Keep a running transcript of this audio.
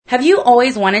Have you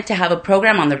always wanted to have a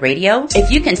program on the radio? If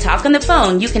you can talk on the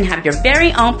phone, you can have your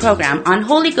very own program on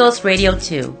Holy Ghost Radio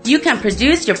too. You can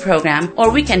produce your program,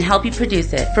 or we can help you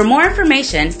produce it. For more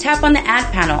information, tap on the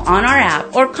ad panel on our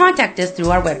app or contact us through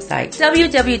our website,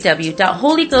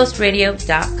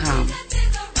 www.holyghostradio.com.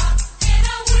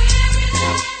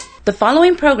 The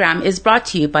following program is brought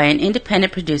to you by an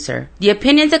independent producer. The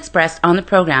opinions expressed on the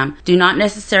program do not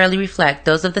necessarily reflect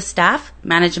those of the staff,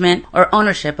 management, or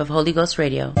ownership of Holy Ghost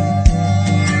Radio.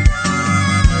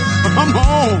 Come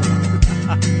on.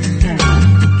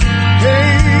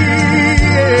 Hey,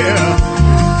 yeah.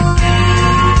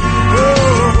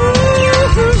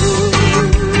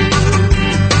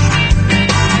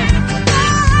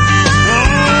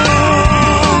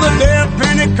 Oh, the day of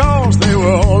Pentecost, they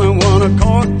were all in one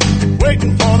accord,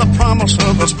 waiting for the promise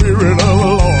of the Spirit of the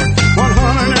Lord.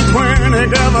 120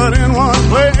 gathered in one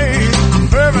place,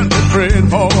 fervently praying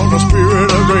for the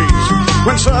Spirit of grace.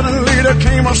 When suddenly there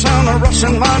came a sound of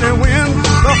rushing mighty wind,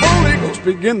 the Holy Ghost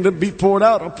began to be poured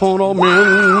out upon all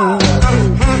men.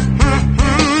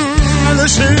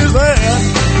 This is that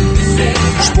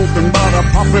spoken by the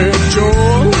prophet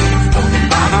Joel.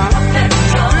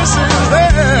 This is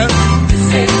that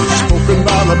spoken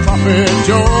by the prophet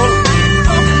Joel.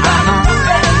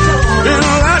 In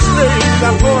the last days I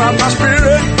pour out my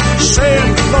Spirit,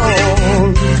 saith the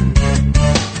Lord.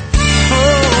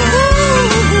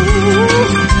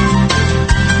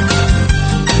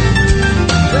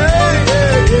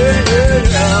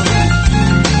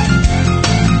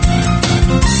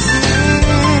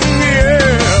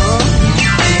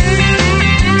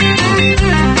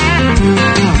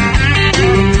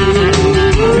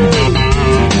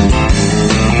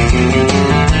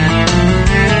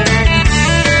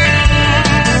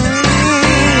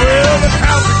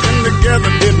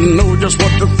 Didn't know just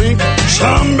what to think.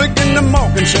 Some began to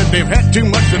mock and said they've had too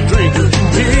much to drink.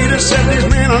 Peter said these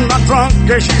men are not drunk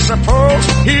as you suppose.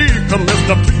 Here comes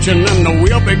the preaching and the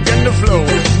wheel began to flow.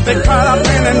 They cried out,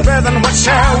 men and brethren, what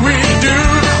shall we do?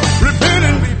 Repent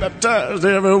and be baptized,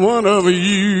 every one of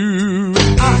you. This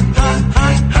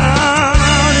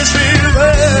is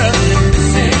that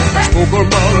spoke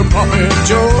about the prophet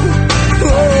Joel.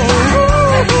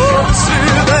 This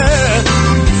is that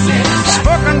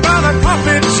spoken by the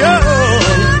prophet Joel.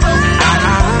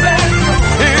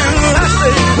 In the last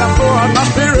days I pour out my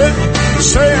Spirit,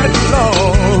 saith the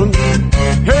Lord.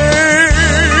 Hey,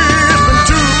 it's been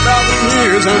 2,000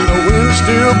 years and the wind's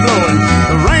still blowing,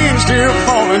 the rain's still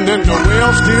falling and the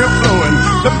well's still flowing.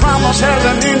 The promise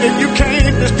hasn't ended, you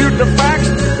can't dispute the facts.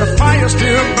 The fire's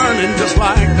still burning just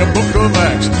like the book of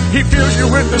Acts. He fills you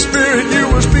with the Spirit, you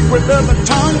will speak with other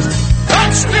tongues.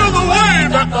 That's still the way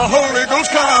that the Holy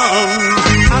Ghost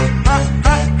comes.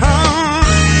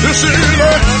 This is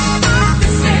it,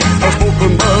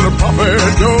 spoken by the prophet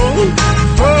Joel.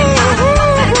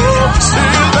 This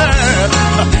is it,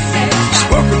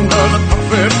 spoken by the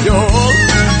prophet Joel.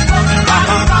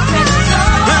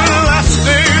 In the last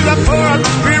days I pour out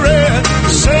the Spirit,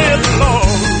 saith the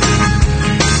Lord.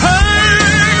 Hey,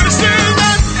 this is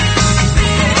it,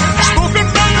 spoken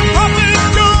by the prophet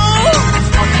Joel.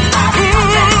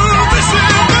 This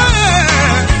is it,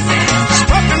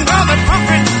 spoken by the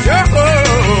prophet Joel.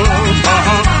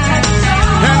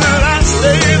 In the last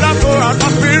days I pour out my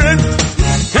Spirit.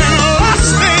 In the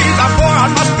last days I pour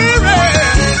out my Spirit.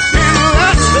 In the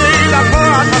last days I pour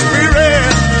out my Spirit,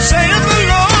 saith the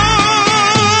Lord.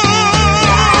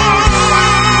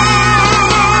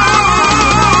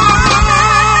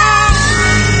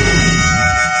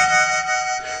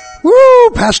 Woo!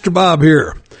 Pastor Bob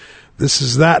here. This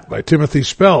is That by Timothy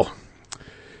Spell.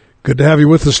 Good to have you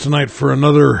with us tonight for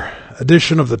another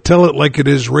edition of the Tell It Like It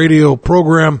Is radio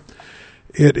program.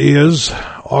 It is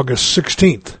August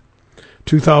 16th,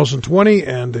 2020,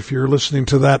 and if you're listening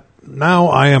to that now,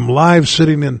 I am live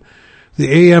sitting in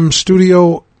the AM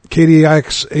studio,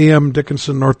 KDIX AM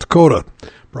Dickenson, North Dakota,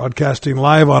 broadcasting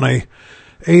live on a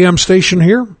AM station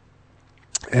here,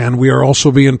 and we are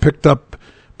also being picked up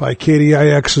by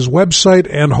KDIX's website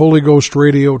and Holy Ghost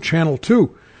Radio Channel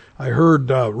 2. I heard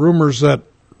rumors that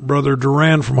Brother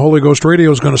Duran from Holy Ghost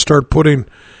Radio is going to start putting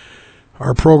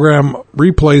our program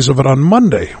replays of it on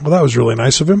Monday. Well, that was really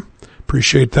nice of him.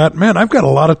 Appreciate that. Man, I've got a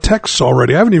lot of texts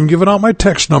already. I haven't even given out my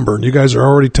text number, and you guys are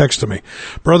already texting me.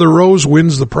 Brother Rose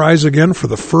wins the prize again for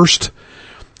the first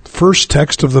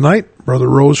text of the night. Brother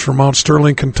Rose from Mount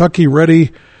Sterling, Kentucky,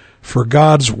 ready for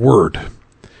God's Word.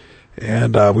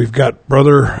 And we've got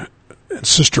Brother and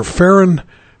Sister Farron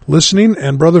listening,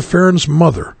 and Brother Farron's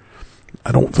mother.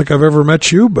 I don't think I've ever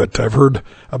met you, but I've heard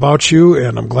about you,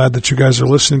 and I'm glad that you guys are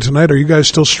listening tonight. Are you guys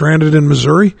still stranded in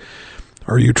Missouri?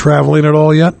 Are you traveling at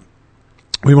all yet?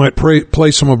 we might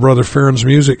play some of Brother Farron's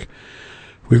music.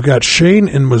 We've got Shane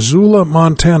in Missoula,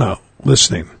 Montana,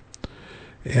 listening.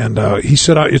 And he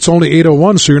said, it's only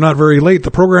 8:01, so you're not very late.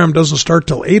 The program doesn't start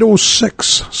till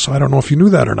 8:06, so I don't know if you knew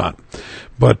that or not.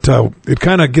 But it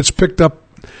kind of gets picked up.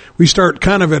 We start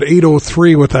kind of at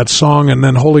 8:03 with that song, and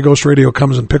then Holy Ghost Radio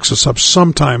comes and picks us up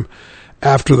sometime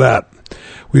after that.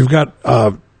 We've got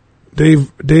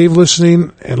Dave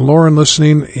listening and Lauren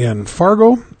listening in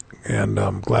Fargo, and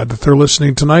I'm glad that they're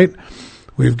listening tonight.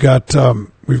 We've got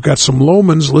some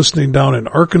Lomans listening down in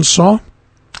Arkansas.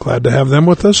 Glad to have them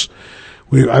with us.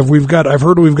 I've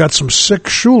heard we've got some sick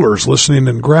Schulers listening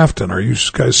in Grafton. Are you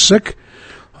guys sick?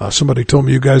 Somebody told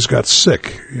me you guys got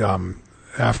sick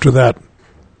after that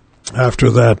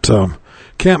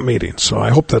camp meeting. So I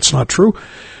hope that's not true.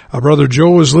 Brother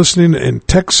Joe is listening in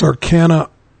Texarkana.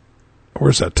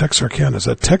 Where's that? Texarkana? Is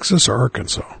that Texas or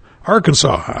Arkansas?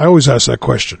 Arkansas. I always ask that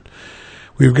question.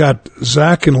 We've got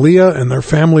Zach and Leah and their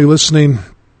family listening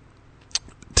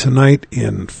tonight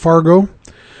in Fargo.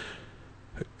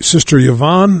 Sister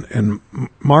Yvonne and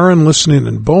Marin listening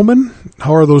in Bowman.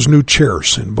 How are those new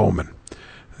chairs in Bowman?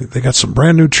 They got some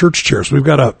brand new church chairs. We've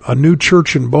got a new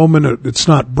church in Bowman. It's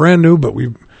not brand new, but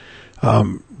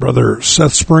Brother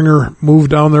Seth Springer moved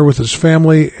down there with his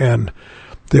family, and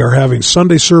they are having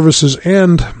Sunday services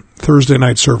and Thursday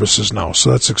night services now. So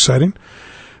that's exciting.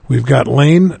 We've got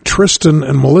Lane, Tristan,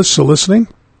 and Melissa listening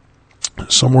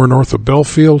somewhere north of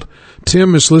Belfield.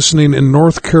 Tim is listening in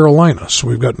North Carolina. So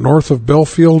we've got north of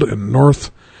Belfield and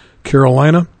North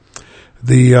Carolina.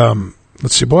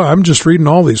 Let's see, boy, I'm just reading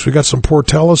all these. We got some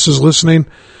Portales is listening.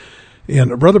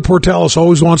 And Brother Portales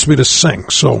always wants me to sing.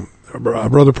 So,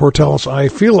 Brother Portales, I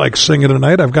feel like singing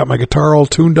tonight. I've got my guitar all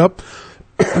tuned up,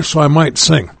 so I might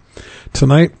sing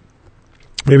tonight.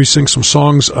 Maybe sing some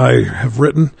songs I have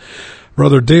written.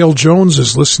 Brother Dale Jones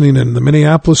is listening in the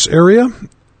Minneapolis area.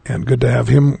 And good to have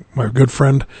him, my good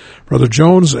friend, Brother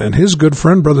Jones, and his good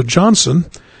friend, Brother Johnson,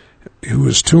 who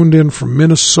is tuned in from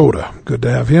Minnesota. Good to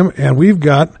have him. And we've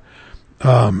got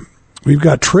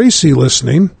Tracy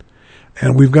listening,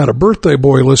 and we've got a birthday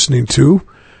boy listening too.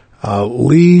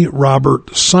 Lee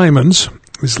Robert Simons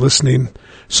is listening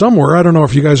somewhere. I don't know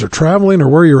if you guys are traveling or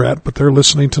where you're at, but they're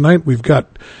listening tonight. We've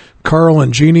got Carl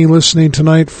and Jeannie listening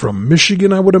tonight from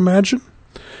Michigan, I would imagine.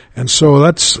 And so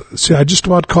I just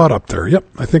about caught up there. Yep,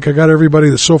 I think I got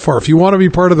everybody so far. If you want to be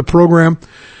part of the program,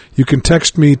 you can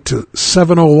text me to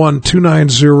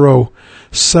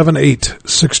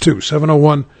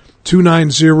 701-290-7862.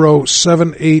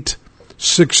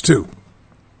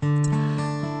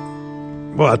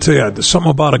 701-290-7862. Well, I'll tell you, there's something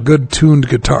about a good tuned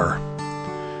guitar.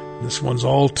 This one's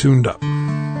all tuned up.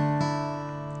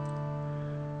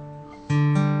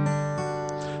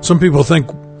 Some people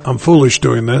think I'm foolish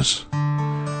doing this,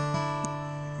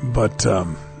 but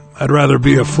I'd rather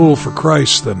be a fool for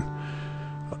Christ than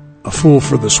a fool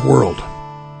for this world.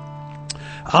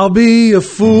 I'll be a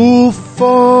fool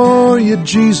for you,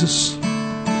 Jesus.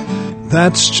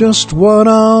 That's just what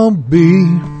I'll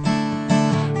be.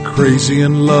 Crazy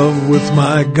in love with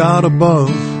my God above,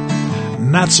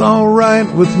 and that's all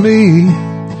right with me.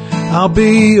 I'll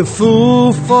be a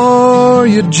fool for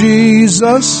you,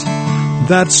 Jesus.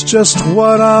 That's just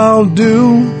what I'll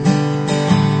do.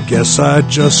 Guess I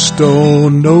just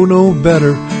don't know no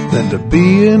better than to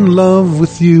be in love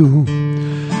with you.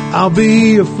 I'll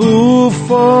be a fool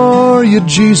for you,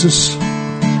 Jesus.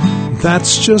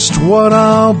 That's just what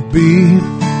I'll be.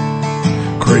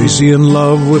 Crazy in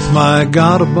love with my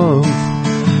God above,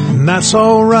 and that's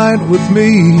all right with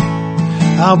me.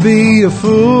 I'll be a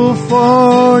fool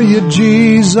for you,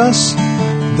 Jesus.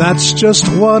 That's just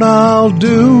what I'll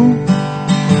do.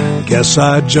 Guess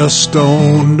I just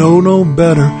don't know no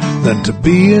better than to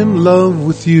be in love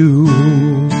with you.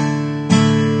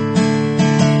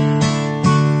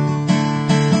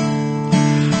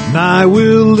 And I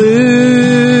will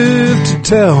live to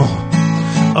tell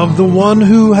of the one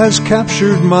who has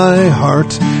captured my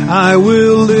heart. I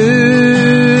will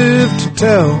live to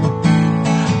tell.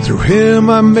 Through him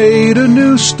I made a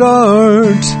new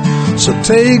start. So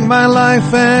take my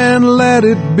life and let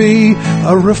it be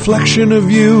a reflection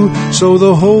of you, so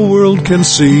the whole world can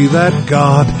see that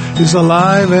God is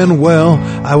alive and well.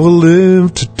 I will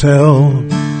live to tell.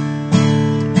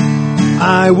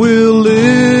 I will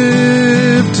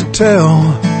live to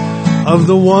tell of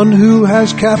the one who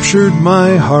has captured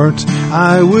my heart.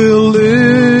 I will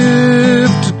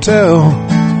live to tell.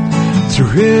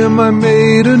 Through him I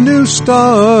made a new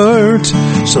start.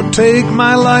 So take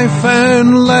my life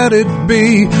and let it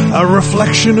be a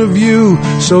reflection of you,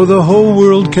 so the whole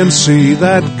world can see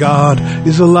that God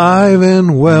is alive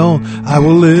and well. I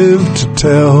will live to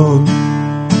tell.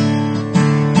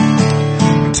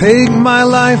 Take my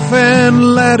life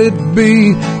and let it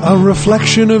be a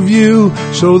reflection of you,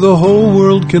 so the whole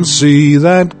world can see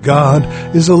that God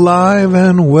is alive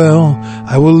and well.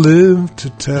 I will live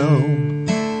to tell.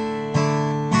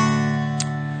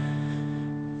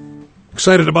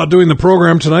 Excited about doing the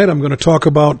program tonight. I'm going to talk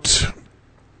about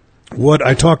what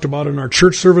I talked about in our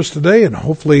church service today, and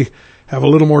hopefully have a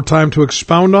little more time to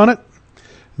expound on it.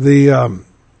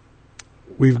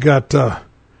 We've got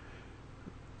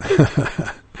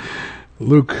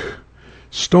Luke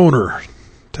Stoner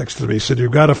texted me, said,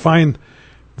 "You've got to find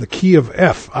the key of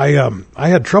F." I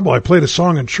had trouble. I played a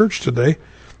song in church today.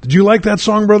 Did you like that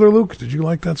song, Brother Luke? Did you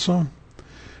like that song?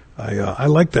 I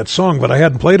liked that song, but I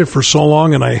hadn't played it for so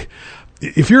long, and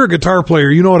if you're a guitar player,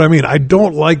 you know what I mean. I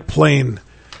don't like playing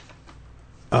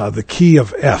the key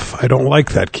of F. I don't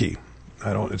like that key.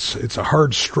 It's a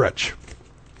hard stretch,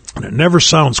 and it never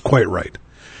sounds quite right.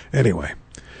 Anyway,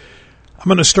 I'm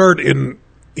going to start in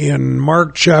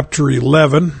Mark chapter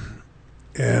 11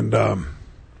 and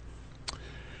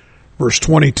verse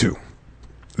 22.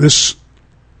 This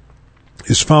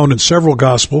is found in several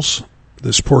Gospels,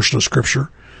 this portion of Scripture.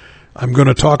 I'm going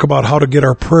to talk about how to get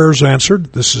our prayers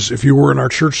answered. This is, if you were in our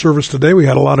church service today, we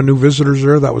had a lot of new visitors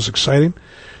there. That was exciting.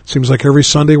 It seems like every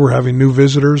Sunday we're having new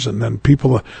visitors, and then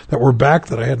people that were back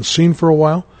that I hadn't seen for a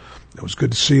while. It was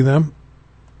good to see them.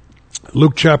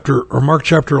 Mark chapter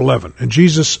 11. And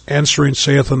Jesus answering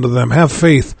saith unto them, Have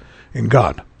faith in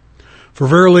God. For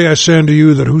verily I say unto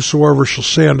you that whosoever shall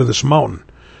say unto this mountain,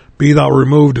 Be thou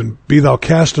removed and be thou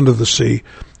cast into the sea,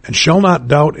 and shall not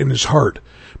doubt in his heart,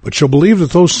 but shall believe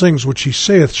that those things which he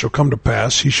saith shall come to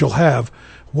pass, he shall have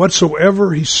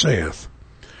whatsoever he saith.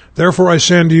 Therefore I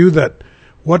say unto you that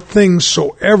what things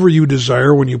soever you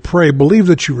desire when you pray, believe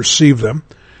that you receive them,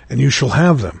 and you shall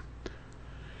have them.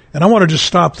 And I want to just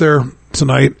stop there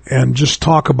tonight and just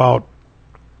talk about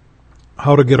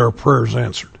how to get our prayers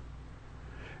answered.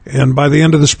 And by the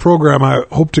end of this program, I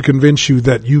hope to convince you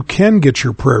that you can get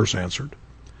your prayers answered.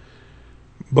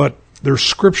 But there's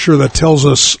scripture that tells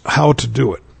us how to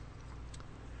do it.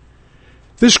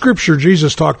 This scripture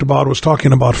Jesus talked about was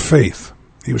talking about faith.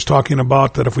 He was talking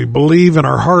about that if we believe in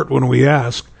our heart when we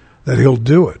ask, that he'll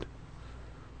do it.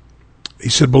 He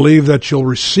said, believe that you'll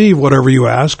receive whatever you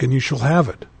ask and you shall have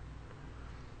it.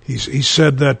 He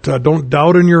said that don't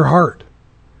doubt in your heart.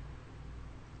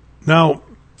 Now,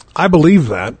 I believe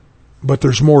that, but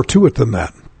there's more to it than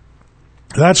that.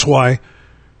 That's why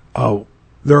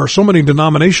there are so many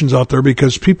denominations out there,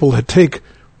 because people take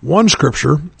one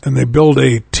scripture and they build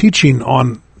a teaching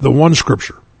on the one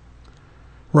scripture,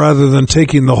 rather than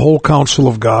taking the whole counsel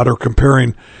of God or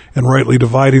comparing and rightly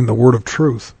dividing the word of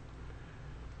truth.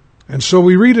 And so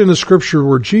we read in the scripture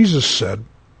where Jesus said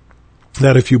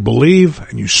that if you believe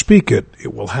and you speak it,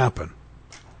 it will happen.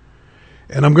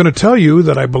 And I'm going to tell you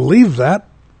that I believe that,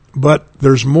 but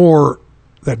there's more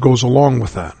that goes along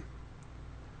with that.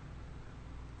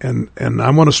 And I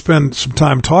want to spend some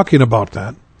time talking about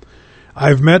that.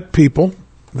 I've met people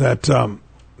that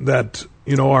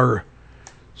are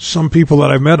some people that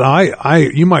I've met.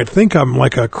 You might think I'm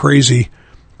like a crazy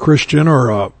Christian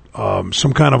or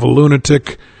some kind of a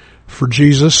lunatic for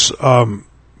Jesus.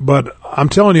 But I'm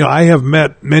telling you, I have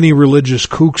met many religious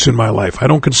kooks in my life. I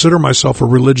don't consider myself a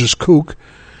religious kook.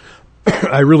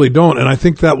 I really don't. And I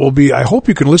think that will be, I hope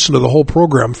you can listen to the whole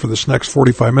program for this next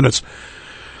 45 minutes,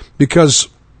 because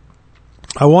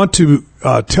I want to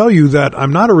tell you that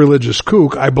I'm not a religious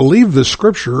kook. I believe this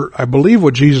scripture. I believe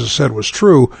what Jesus said was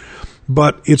true,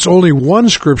 but it's only one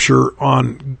scripture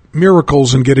on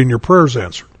miracles and getting your prayers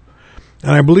answered.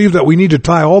 And I believe that we need to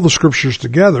tie all the scriptures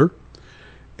together,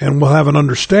 and we'll have an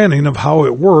understanding of how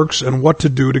it works and what to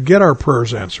do to get our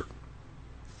prayers answered.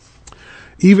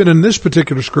 Even in this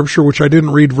particular scripture, which I didn't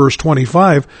read, verse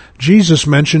 25, Jesus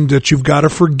mentioned that you've got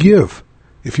to forgive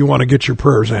if you want to get your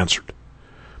prayers answered.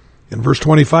 In verse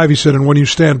 25, he said, and when you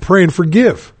stand praying,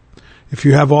 forgive if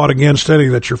you have aught against any,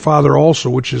 that your Father also,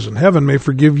 which is in heaven, may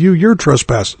forgive you your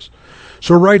trespasses.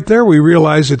 So right there we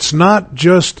realize it's not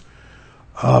just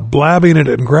blabbing it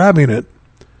and grabbing it,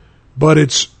 but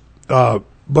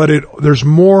there's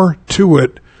more to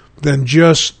it than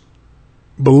just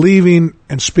believing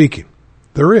and speaking.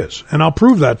 There is, and I'll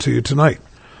prove that to you tonight.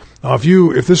 Now,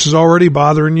 if this is already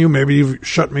bothering you, maybe you've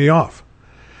shut me off.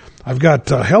 I've got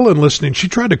Helen listening. She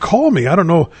tried to call me. I don't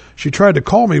know. She tried to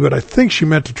call me, but I think she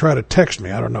meant to try to text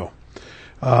me. I don't know.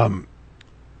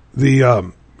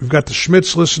 We've got the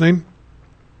Schmidts listening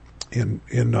in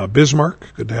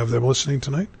Bismarck. Good to have them listening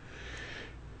tonight.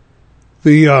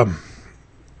 There's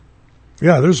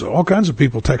all kinds of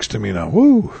people texting me now.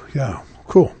 Woo, yeah,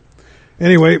 cool.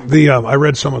 Anyway, I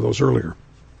read some of those earlier.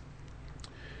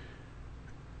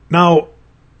 Now,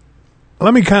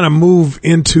 let me kind of move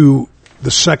into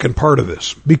the second part of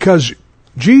this, because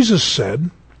Jesus said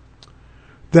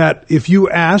that if you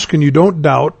ask and you don't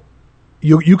doubt,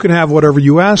 you can have whatever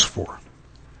you ask for.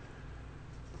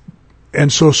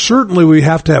 And so certainly we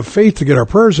have to have faith to get our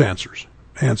prayers answered.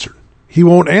 He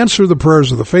won't answer the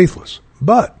prayers of the faithless,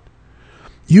 but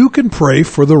you can pray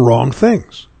for the wrong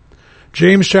things.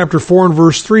 James chapter 4 and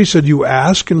verse 3 said, you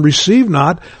ask and receive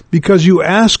not because you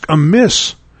ask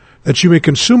amiss, that you may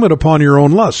consume it upon your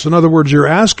own lusts. In other words, you're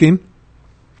asking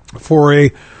for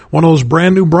one of those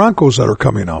brand new Broncos that are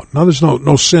coming out. Now, there's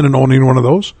no sin in owning one of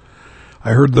those.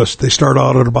 I heard they start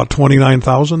out at about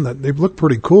 $29,000. They look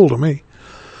pretty cool to me.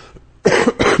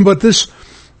 But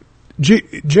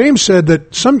James said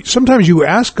that sometimes you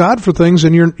ask God for things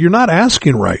and you're not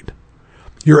asking right.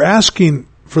 You're asking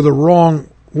for the wrong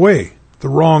way, the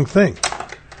wrong thing.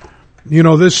 You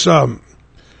know,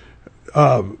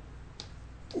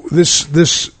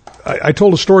 I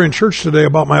told a story in church today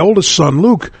about my oldest son,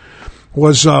 Luke,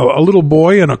 was a little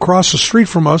boy, and across the street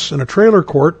from us in a trailer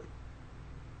court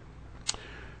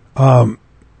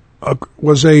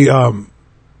was a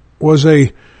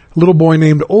little boy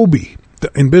named Obi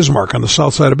in Bismarck, on the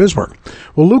south side of Bismarck.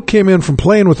 Well, Luke came in from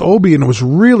playing with Obi and was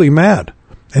really mad,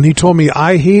 and he told me,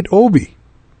 I hate Obi.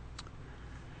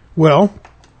 Well,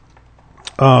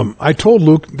 I told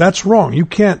Luke, that's wrong. You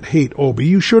can't hate Obi.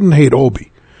 You shouldn't hate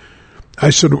Obi.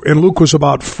 I said, and Luke was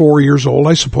about 4 years old,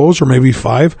 I suppose, or maybe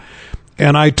 5.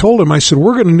 And I told him, I said,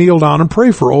 we're going to kneel down and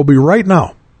pray for Obi right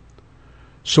now.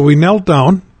 So we knelt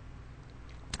down,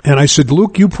 and I said,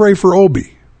 Luke, you pray for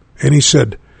Obi. And he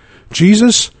said,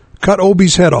 Jesus, cut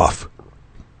Obi's head off.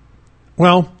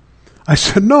 Well, I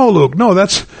said, no, Luke, no,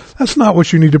 that's not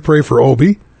what you need to pray for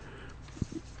Obi.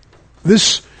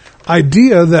 This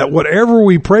idea that whatever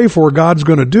we pray for God's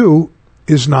going to do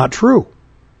is not true.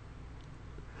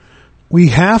 We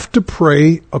have to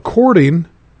pray according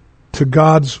to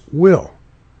God's will.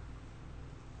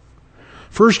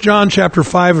 1 John chapter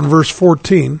 5 and verse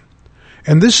 14,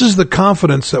 and this is the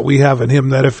confidence that we have in him,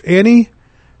 that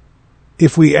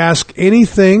if we ask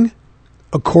anything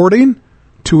according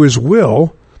to his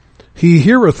will, he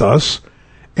heareth us,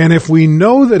 and if we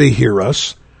know that he hear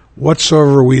us,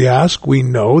 whatsoever we ask, we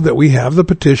know that we have the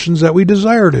petitions that we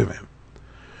desired of him.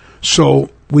 So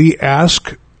we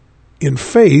ask in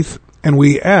faith, and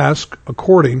we ask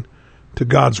according to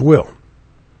God's will.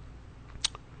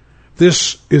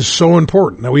 This is so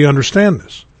important that we understand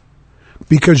this,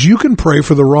 because you can pray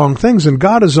for the wrong things, and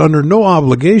God is under no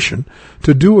obligation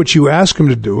to do what you ask him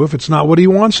to do if it's not what he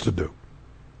wants to do.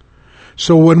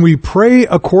 So when we pray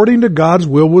according to God's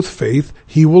will with faith,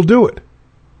 he will do it.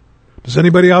 Does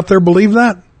anybody out there believe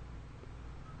that?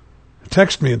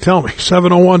 Text me and tell me,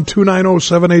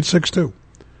 701-290-7862.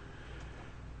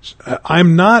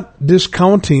 I'm not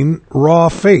discounting raw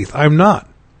faith. I'm not.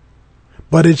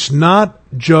 But it's not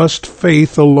just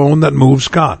faith alone that moves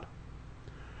God.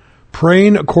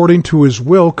 Praying according to his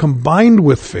will combined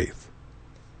with faith.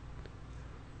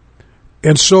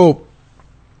 And so,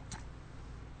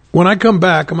 when I come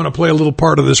back, I'm going to play a little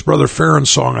part of this Brother Farron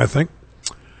song, I think.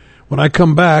 When I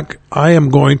come back, I am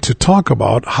going to talk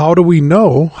about how do we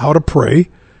know how to pray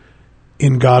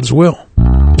in God's will.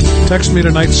 Text me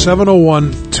tonight,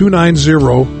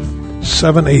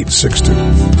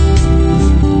 701-290-7862.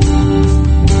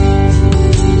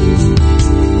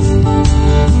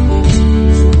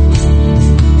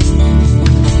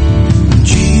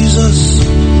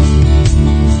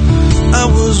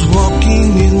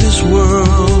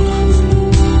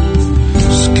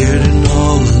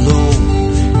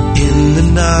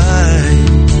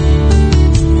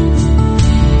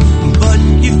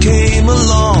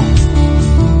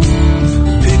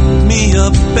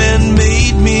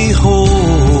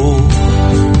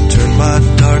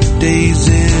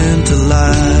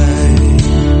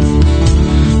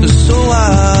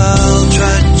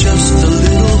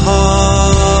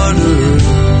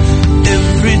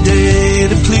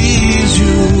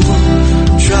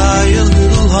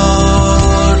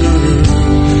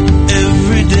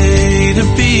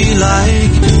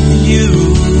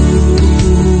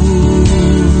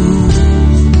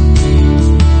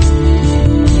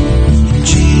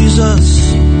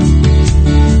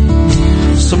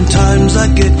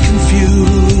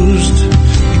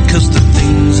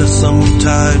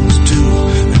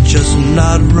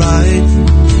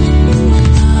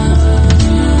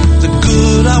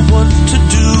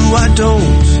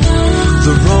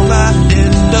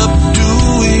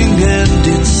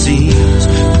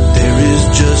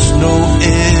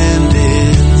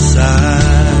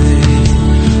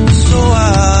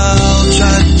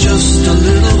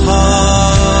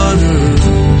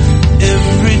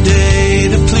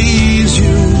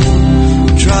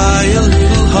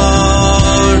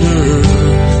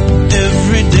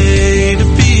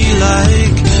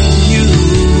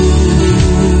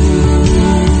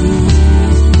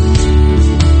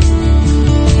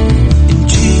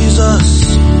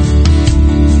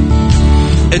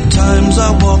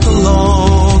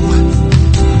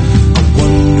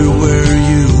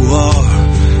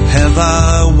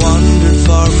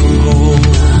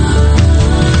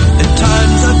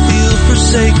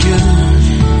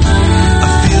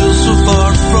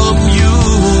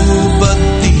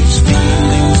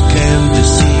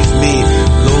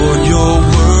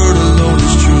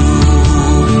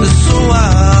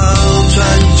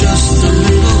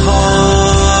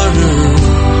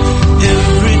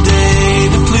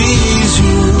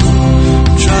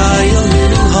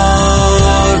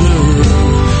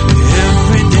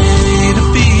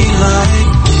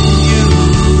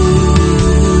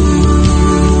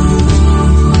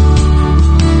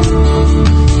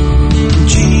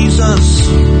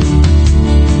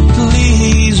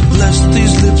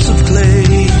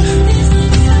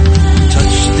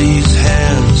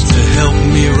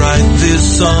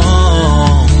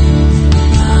 song.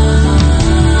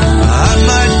 I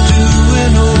might do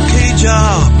an okay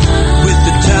job with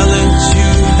the talents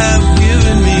you have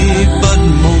given me, but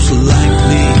most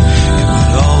likely it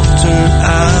would all turn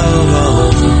out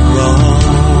all wrong.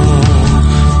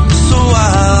 So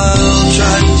I'll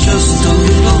try just a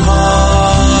little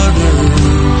harder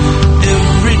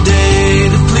every day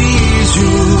to please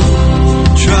you.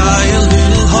 Try a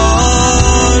little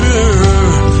harder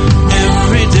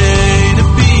every day to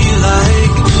be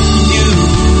like you.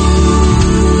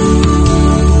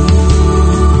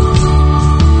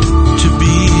 To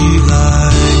be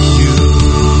like you.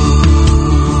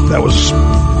 That was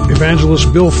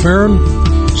evangelist Bill Farron,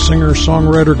 singer,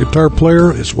 songwriter, guitar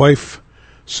player. His wife,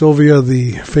 Sylvia,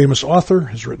 the famous author,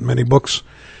 has written many books.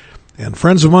 And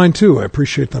friends of mine, too. I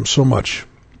appreciate them so much,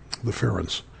 the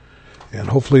Farrons. And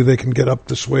hopefully they can get up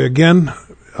this way again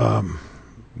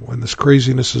when this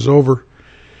craziness is over.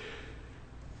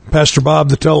 Pastor Bob,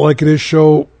 the Tell It Like It Is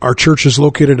show. Our church is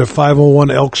located at 501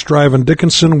 Elks Drive in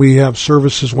Dickinson. We have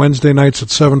services Wednesday nights at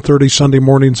 7:30, Sunday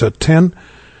mornings at 10.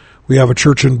 We have a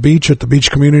church in Beach at the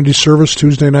Beach Community Service,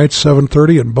 Tuesday nights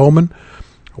 7:30 in Bowman,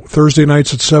 Thursday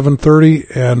nights at 7:30,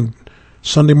 and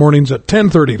Sunday mornings at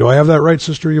 10:30. Do I have that right,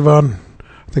 Sister Yvonne?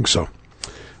 I think so.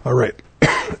 All right.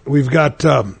 We've got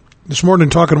this morning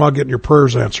talking about getting your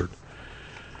prayers answered.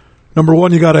 Number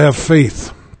one, you got to have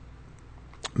faith.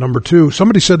 Number two,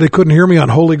 somebody said they couldn't hear me on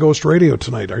Holy Ghost Radio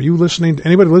tonight. Are you listening?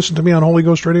 Anybody listen to me on Holy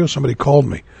Ghost Radio? Somebody called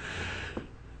me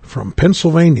from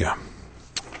Pennsylvania.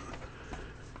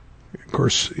 Of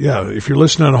course, yeah, if you're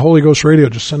listening on Holy Ghost Radio,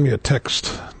 just send me a text,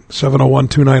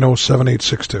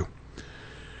 701-290-7862.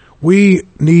 We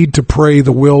need to pray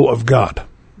the will of God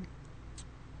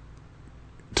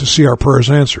to see our prayers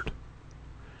answered.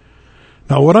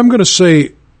 Now, what I'm going to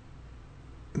say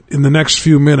in the next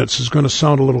few minutes is going to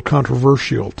sound a little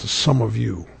controversial to some of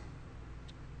you.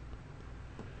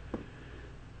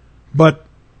 But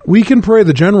we can pray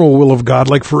the general will of God.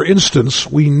 Like, for instance,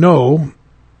 we know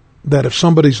that if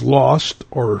somebody's lost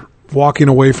or walking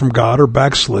away from God or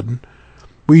backslidden,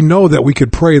 we know that we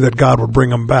could pray that God would bring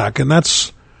them back, and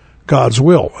that's God's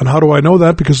will. And how do I know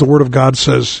that? Because the Word of God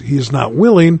says He is not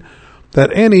willing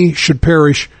that any should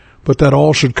perish, but that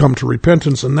all should come to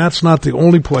repentance, and that's not the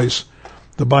only place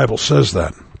the Bible says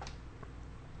that.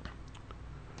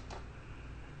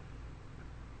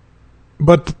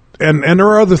 But and there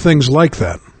are other things like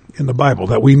that in the Bible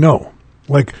that we know.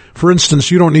 Like, for instance,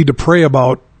 you don't need to pray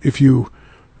about if you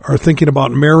are thinking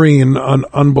about marrying an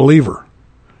unbeliever,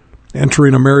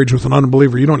 entering a marriage with an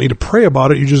unbeliever. You don't need to pray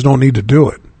about it. You just don't need to do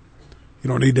it. You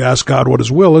don't need to ask God what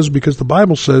His will is, because the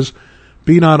Bible says,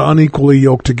 be not unequally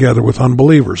yoked together with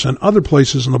unbelievers. And other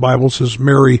places in the Bible says,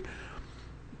 marry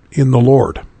in the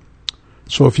Lord.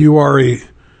 So if you are a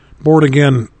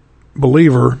born-again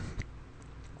believer,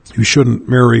 you shouldn't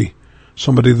marry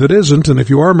somebody that isn't. And if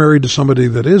you are married to somebody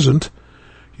that isn't,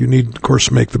 you need, of course,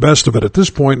 to make the best of it at this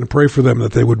point and pray for them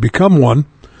that they would become one.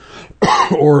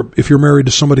 Or if you're married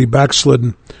to somebody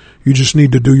backslidden, you just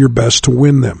need to do your best to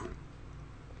win them.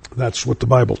 That's what the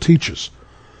Bible teaches.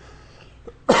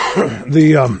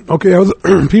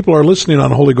 People are listening on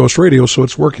Holy Ghost Radio, so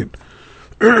it's working.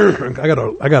 I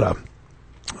got a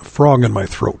frog in my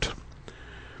throat.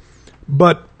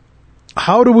 But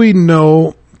how do we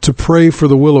know to pray for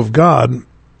the will of God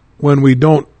when we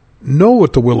don't know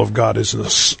what the will of God is in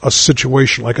a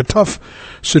situation, like a tough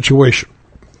situation?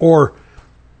 Or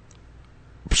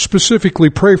specifically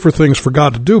pray for things for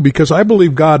God to do, because I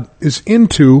believe God is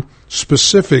into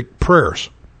specific prayers,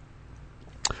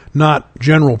 not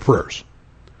general prayers.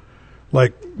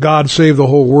 Like, God save the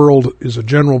whole world is a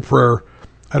general prayer.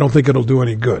 I don't think it'll do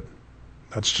any good.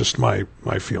 That's just my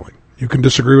feeling. You can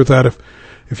disagree with that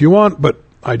if you want, but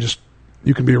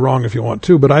you can be wrong if you want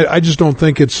to. But I just don't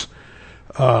think it's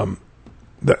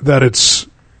that's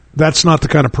not the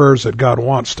kind of prayers that God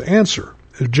wants to answer,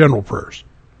 general prayers.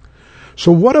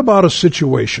 So what about a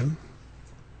situation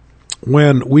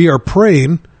when we are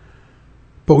praying,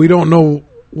 but we don't know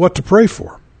what to pray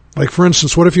for? Like, for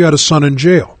instance, what if you had a son in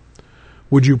jail?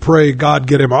 Would you pray, God,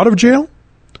 get him out of jail?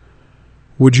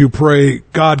 Would you pray,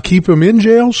 God, keep him in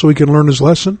jail so he can learn his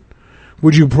lesson?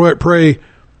 Would you pray,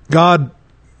 God,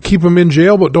 keep him in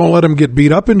jail, but don't let him get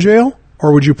beat up in jail?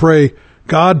 Or would you pray,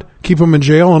 God, keep him in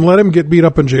jail and let him get beat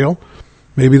up in jail?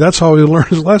 Maybe that's how he'll learn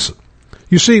his lesson.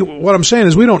 You see, what I'm saying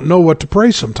is we don't know what to pray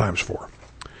sometimes for.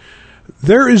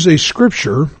 There is a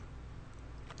scripture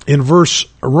in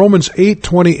Romans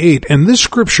 8:28, and this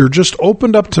scripture just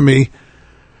opened up to me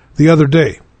the other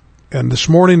day. And this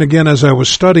morning, again, as I was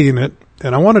studying it,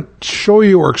 and I want to show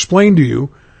you or explain to you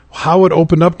how it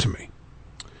opened up to me.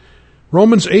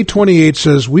 Romans 8:28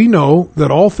 says, we know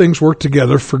that all things work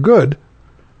together for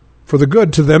the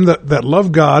good to them that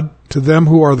love God, to them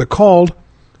who are the called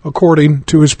according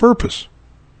to his purpose.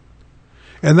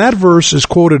 And that verse is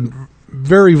quoted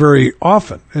very, very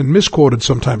often and misquoted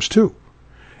sometimes too.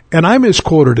 And I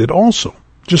misquoted it also.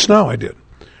 Just now I did.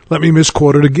 Let me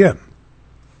misquote it again.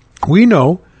 We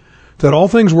know that all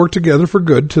things work together for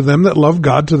good to them that love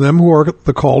God, to them who are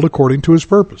the called according to his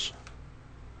purpose.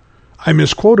 I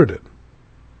misquoted it.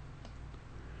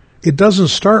 It doesn't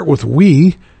start with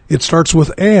we, it starts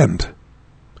with and.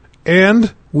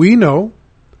 And we know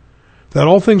that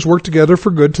all things work together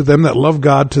for good to them that love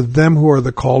God, to them who are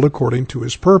the called according to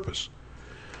his purpose.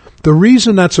 The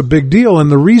reason that's a big deal,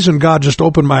 and the reason God just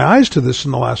opened my eyes to this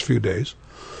in the last few days,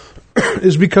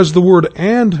 is because the word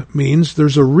and means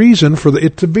there's a reason for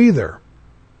it to be there.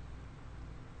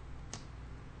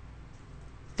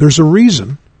 There's a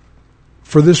reason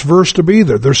for this verse to be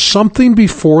there. There's something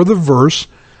before the verse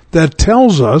that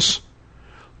tells us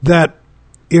that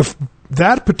if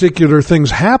that particular thing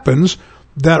happens,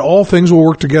 that all things will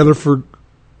work together for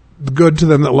good to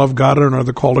them that love God and are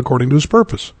the called according to his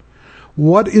purpose.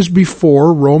 What is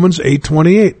before Romans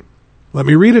 8:28? Let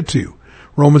me read it to you.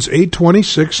 Romans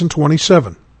 8:26 and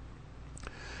 27.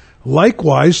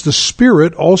 Likewise, the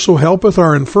Spirit also helpeth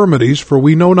our infirmities, for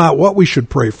we know not what we should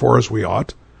pray for as we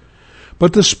ought.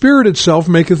 But the Spirit itself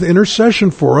maketh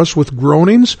intercession for us with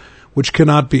groanings which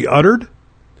cannot be uttered.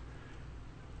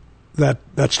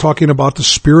 That's talking about the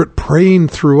Spirit praying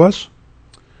through us.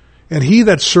 And he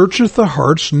that searcheth the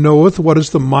hearts knoweth what is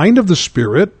the mind of the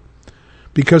Spirit,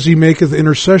 because he maketh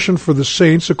intercession for the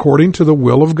saints according to the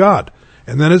will of God.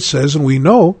 And then it says, and we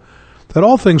know that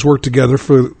all things work together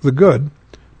for the good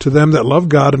to them that love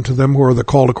God and to them who are the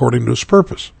called according to his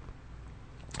purpose.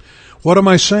 What am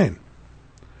I saying?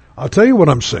 I'll tell you what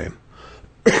I'm saying.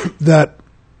 That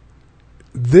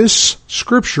this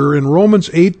scripture in Romans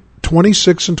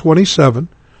 8:26 and 27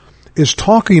 is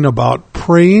talking about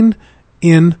praying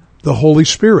in the Holy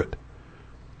Spirit.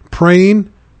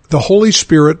 Praying, the Holy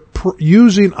Spirit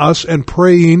using us and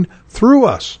praying through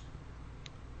us.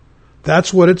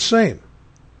 That's what it's saying.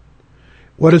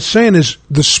 What it's saying is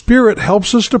the Spirit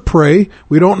helps us to pray.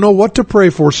 We don't know what to pray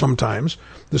for sometimes.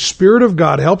 The Spirit of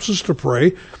God helps us to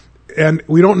pray, and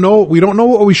we don't know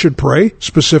what we should pray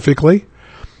specifically.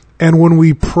 And when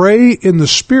we pray in the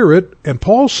Spirit, and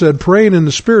Paul said praying in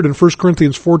the Spirit in 1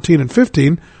 Corinthians 14 and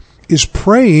 15 is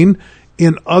praying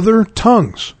in other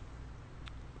tongues.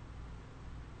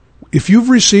 If you've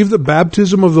received the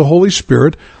baptism of the Holy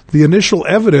Spirit, the initial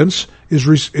evidence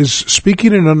is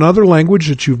speaking in another language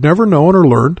that you've never known or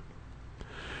learned.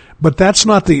 But that's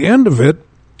not the end of it.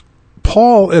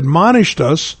 Paul admonished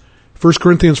us, 1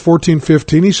 Corinthians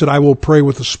 14:15, he said, I will pray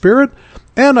with the Spirit,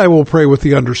 and I will pray with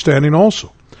the understanding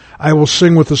also. I will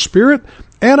sing with the Spirit,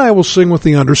 and I will sing with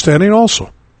the understanding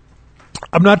also.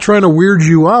 I'm not trying to weird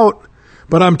you out,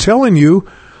 but I'm telling you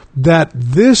that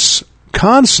this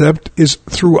concept is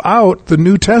throughout the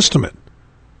New Testament.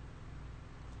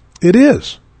 It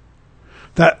is.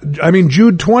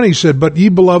 Jude 20 said, but ye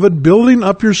beloved, building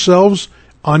up yourselves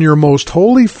on your most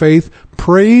holy faith,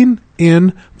 praying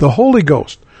in the Holy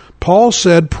Ghost. Paul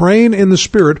said praying in the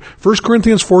Spirit. 1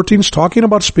 Corinthians 14 is talking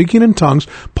about speaking in tongues.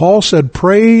 Paul said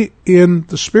pray in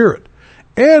the Spirit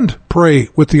and pray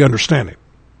with the understanding.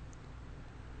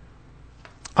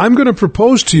 I'm going to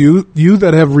propose to you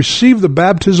that have received the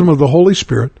baptism of the Holy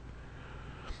Spirit,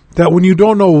 that when you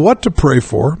don't know what to pray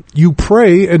for, you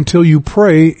pray until you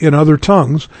pray in other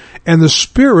tongues, and the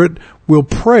Spirit will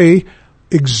pray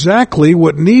exactly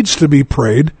what needs to be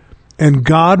prayed, and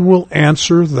God will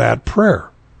answer that prayer.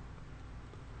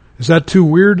 Is that too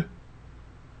weird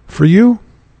for you?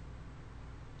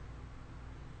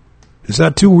 Is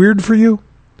that too weird for you?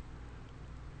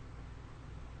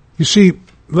 You see,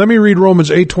 let me read Romans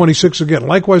 8:26 again.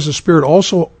 Likewise, the Spirit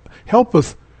also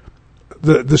helpeth,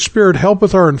 the Spirit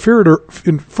helpeth our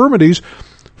infirmities,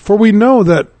 for we know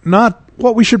that not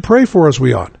what we should pray for as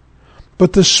we ought,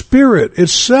 but the Spirit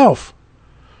itself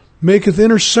maketh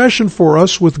intercession for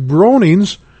us with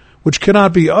groanings which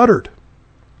cannot be uttered.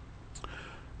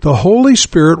 The Holy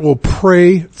Spirit will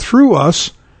pray through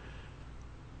us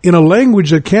in a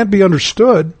language that can't be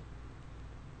understood.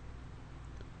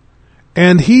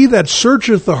 And he that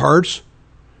searcheth the hearts,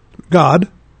 God,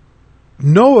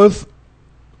 knoweth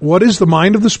what is the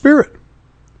mind of the Spirit.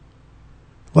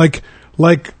 Like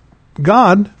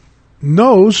God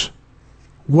knows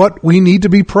what we need to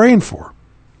be praying for.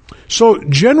 So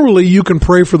generally you can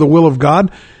pray for the will of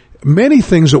God. Many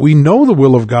things that we know the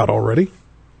will of God already.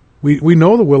 We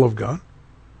know the will of God.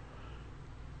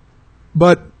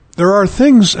 But there are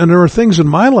things in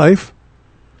my life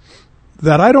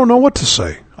that I don't know what to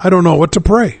say. I don't know what to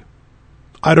pray.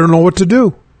 I don't know what to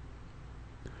do.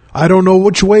 I don't know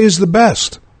which way is the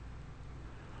best.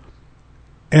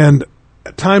 And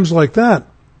at times like that,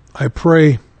 I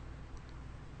pray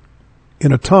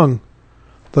in a tongue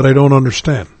that I don't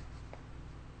understand.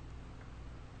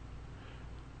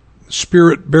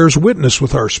 Spirit bears witness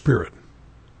with our spirit.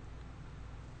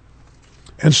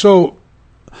 And so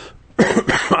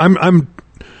I'm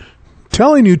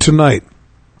telling you tonight,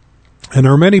 and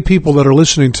there are many people that are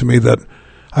listening to me that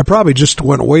I probably just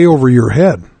went way over your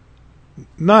head.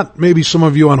 Not maybe some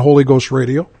of you on Holy Ghost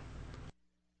Radio,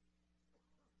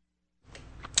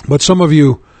 but some of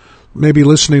you maybe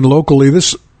listening locally.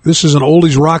 This is an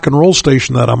oldies rock and roll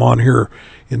station that I'm on here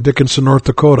in Dickenson, North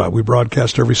Dakota. We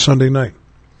broadcast every Sunday night.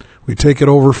 We take it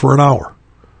over for an hour.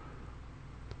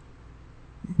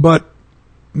 But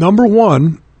number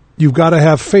one, you've got to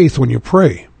have faith when you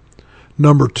pray.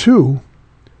 Number two,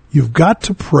 you've got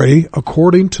to pray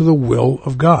according to the will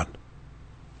of God.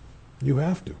 You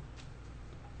have to.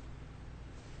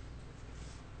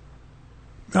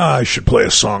 I should play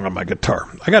a song on my guitar.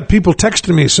 I got people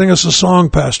texting me, sing us a song,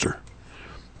 Pastor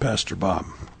Bob.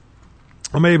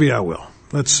 Well, maybe I will.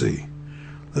 Let's see.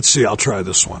 I'll try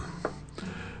this one.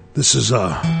 This is,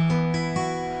 I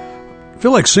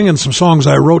feel like singing some songs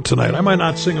I wrote tonight. I might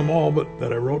not sing them all, but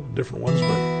that I wrote different ones,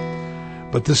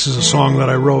 but this is a song that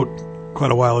I wrote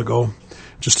quite a while ago,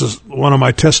 just as one of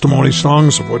my testimony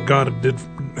songs of what God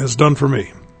has done for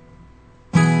me.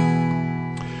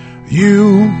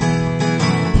 You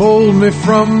pulled me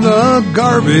from the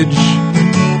garbage.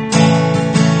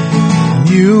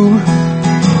 You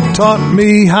taught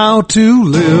me how to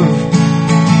live.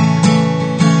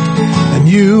 And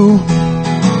you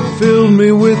filled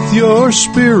me with your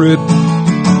spirit.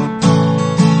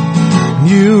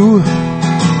 You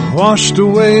washed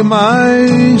away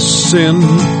my sin.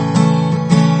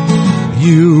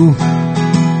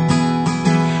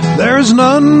 There's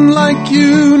none like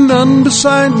you, none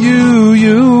beside you.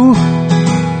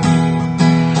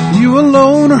 You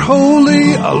alone are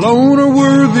holy, alone are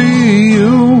worthy.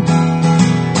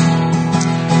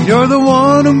 You're the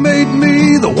one who made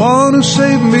me, the one who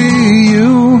saved me.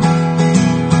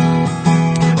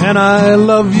 And I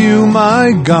love you,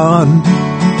 my God.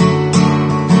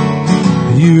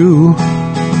 You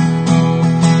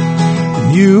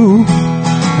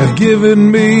have given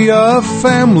me a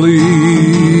family.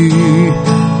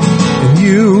 And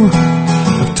you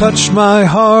have touched my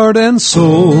heart and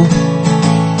soul.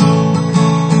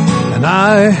 And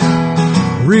I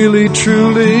really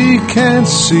truly can't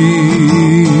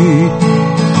see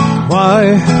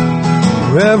why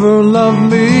you ever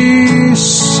loved me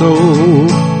so.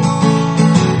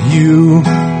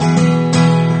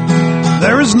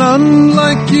 There is none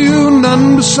like you,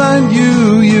 none beside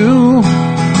you.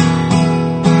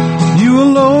 You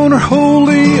alone are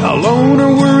holy, alone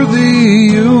are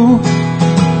worthy.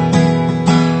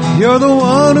 You're the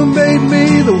one who made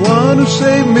me, the one who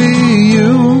saved me.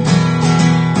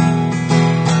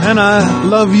 And I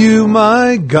love you,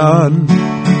 my God.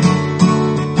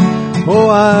 Oh,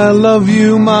 I love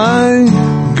you, my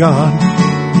God.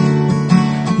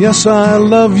 Yes, I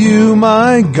love you,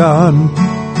 my God.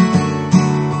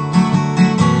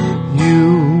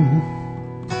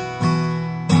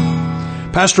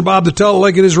 Pastor Bob, the Tell It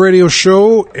Like It Is radio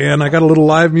show, and I got a little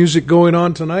live music going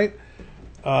on tonight.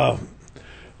 I'm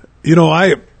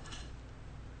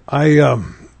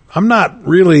not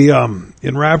really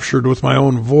enraptured with my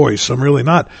own voice. I'm really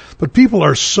not. But people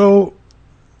are so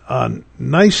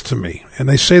nice to me, and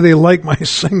they say they like my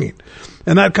singing,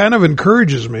 and that kind of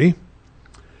encourages me.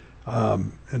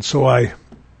 And so I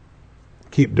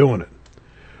keep doing it.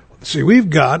 See, we've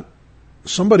got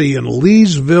somebody in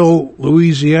Leesville,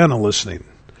 Louisiana listening.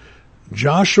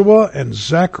 Joshua and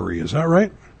Zachary, is that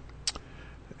right?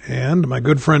 And my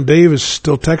good friend Dave is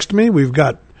still texting me. We've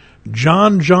got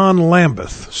John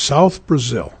Lambeth, South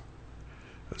Brazil.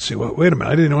 Let's see, wait a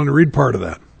minute, I didn't want to read part of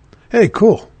that. Hey,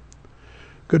 cool.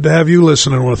 Good to have you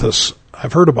listening with us.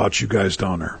 I've heard about you guys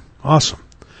down there. Awesome.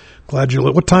 Glad you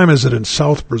what time is it in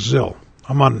South Brazil?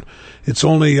 It's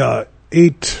only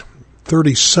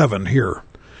 8:37 here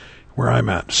where I'm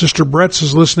at. Sister Brett's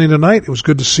is listening tonight. It was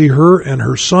good to see her and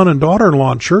her son and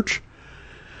daughter-in-law in church.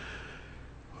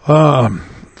 All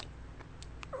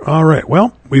right.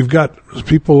 Well, we've got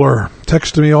people are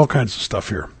texting me all kinds of stuff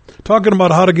here. Talking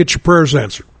about how to get your prayers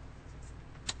answered.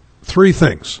 3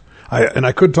 things.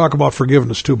 I could talk about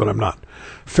forgiveness too, but I'm not.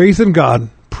 Faith in God,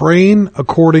 praying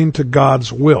according to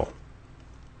God's will.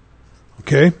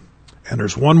 Okay? And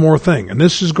there's one more thing. And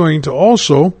this is going to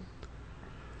also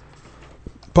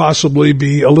possibly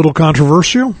be a little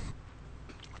controversial.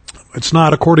 It's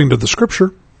not according to the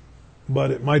Scripture,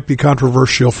 but it might be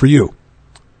controversial for you.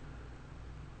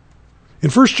 In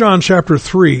 1 John chapter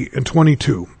 3 and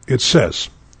 22, it says,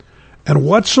 "And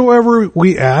whatsoever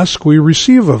we ask, we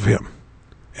receive of him."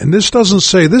 And this doesn't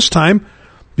say this time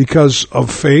because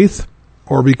of faith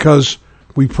or because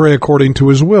we pray according to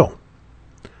his will.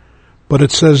 But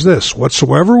it says this,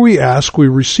 "Whatsoever we ask, we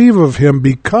receive of him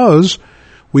because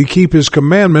we keep his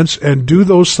commandments and do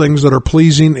those things that are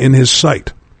pleasing in his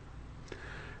sight."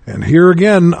 And here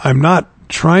again, I'm not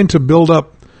trying to build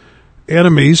up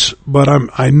enemies, but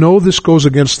I know this goes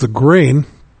against the grain.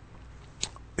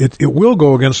 It will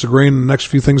go against the grain in the next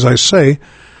few things I say.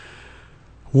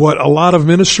 What a lot of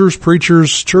ministers,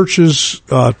 preachers, churches,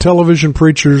 television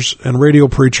preachers, and radio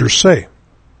preachers say.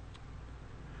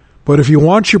 But if you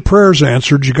want your prayers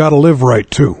answered, you got to live right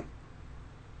too.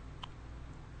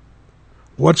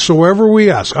 Whatsoever we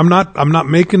ask, I'm not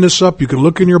making this up. You can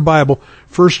look in your Bible,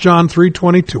 1 John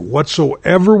 3:22.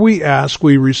 Whatsoever we ask,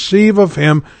 we receive of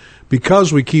him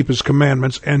because we keep his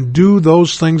commandments and do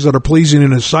those things that are pleasing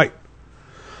in his sight.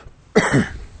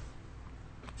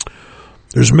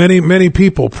 There's many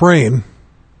people praying,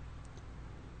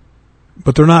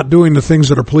 but they're not doing the things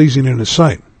that are pleasing in his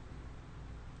sight.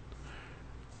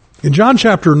 In John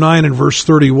chapter 9 and verse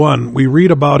 31, we read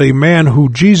about a man who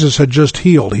Jesus had just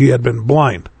healed. He had been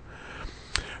blind.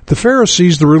 The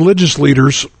Pharisees, the religious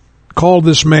leaders, called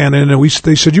this man in, and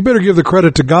they said, "You better give the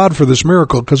credit to God for this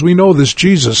miracle, because we know this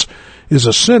Jesus is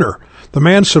a sinner." The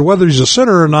man said, "Whether he's a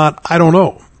sinner or not, I don't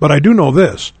know, but I do know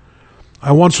this.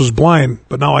 I once was blind,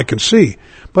 but now I can see."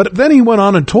 But then he went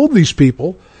on and told these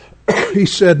people, he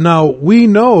said, "Now we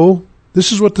know,"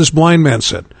 this is what this blind man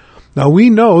said, "Now we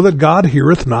know that God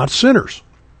heareth not sinners.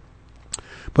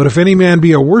 But if any man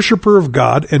be a worshipper of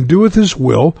God and doeth his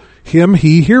will, him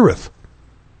he heareth."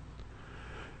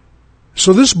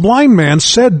 So this blind man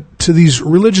said to these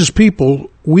religious people,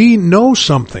 we know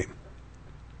something.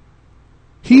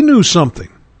 He knew something.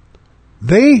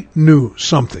 They knew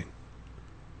something.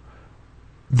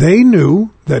 They knew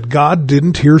that God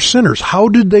didn't hear sinners. How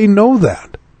did they know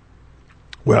that?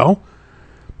 Well,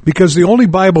 because the only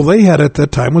Bible they had at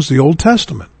that time was the Old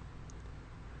Testament.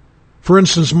 For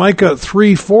instance, Micah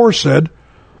 3:4 said,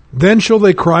 "Then shall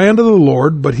they cry unto the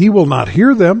Lord, but he will not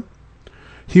hear them.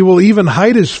 He will even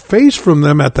hide his face from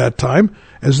them at that time,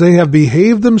 as they have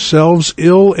behaved themselves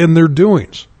ill in their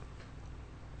doings."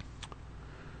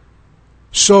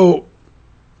 So,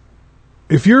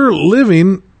 if you're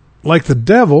living like the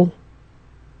devil,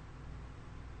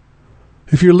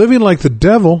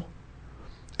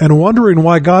 and wondering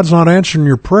why God's not answering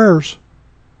your prayers,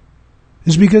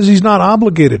 is because he's not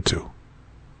obligated to.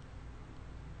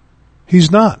 He's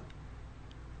not.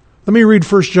 Let me read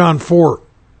 1 John 4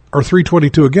 or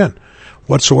 3:22 again.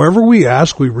 "Whatsoever we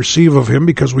ask, we receive of him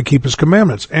because we keep his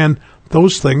commandments and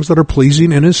those things that are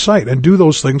pleasing in his sight, and do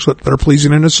those things that are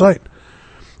pleasing in his sight."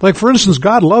 Like, for instance,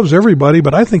 God loves everybody,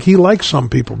 but I think he likes some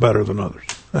people better than others.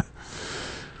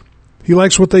 He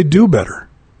likes what they do better.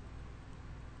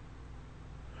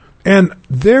 And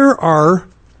there are,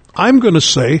 I'm going to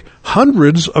say,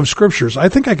 hundreds of scriptures. I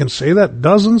think I can say that,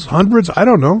 dozens, hundreds, I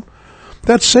don't know,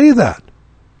 that say that.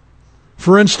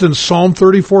 For instance, Psalm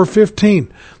 34:15,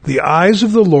 "The eyes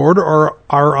of the Lord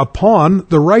are upon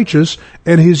the righteous,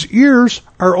 and his ears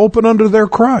are open unto their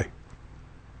cry."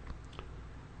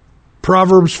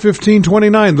 Proverbs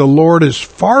 15:29, "The Lord is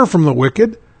far from the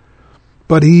wicked,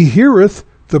 but he heareth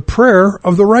the prayer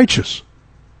of the righteous."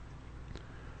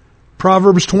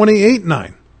 Proverbs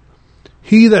 28:9,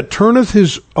 He that turneth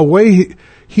away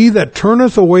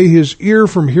his ear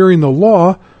from hearing the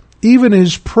law, even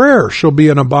his prayer shall be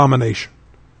an abomination.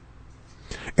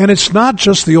 And it's not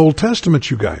just the Old Testament,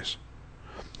 you guys.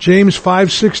 James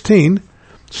 5:16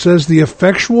 says, "The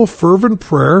effectual fervent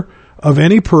prayer of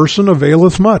any person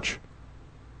availeth much."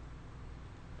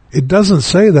 It doesn't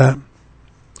say that.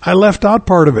 I left out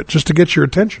part of it just to get your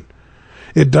attention.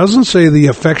 It doesn't say the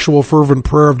effectual fervent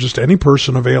prayer of just any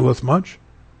person availeth much.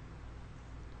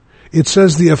 It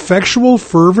says the effectual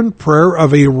fervent prayer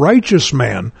of a righteous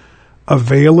man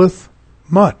availeth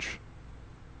much.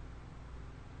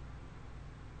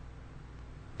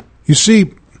 You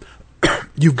see,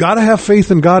 you've got to have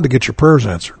faith in God to get your prayers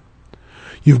answered.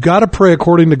 You've got to pray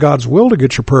according to God's will to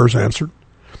get your prayers answered.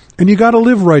 And you got to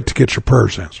live right to get your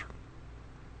prayers answered.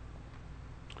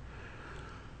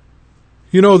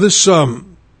 You know, this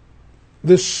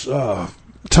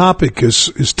topic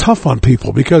is tough on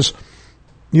people because,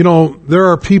 you know,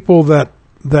 there are people that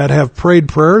have prayed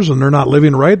prayers and they're not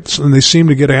living right and they seem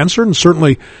to get answered, and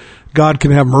certainly God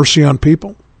can have mercy on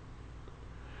people.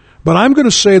 But I'm going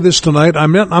to say this tonight.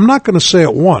 I'm not going to say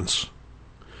it once,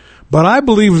 But I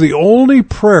believe the only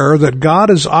prayer that God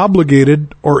is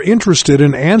obligated or interested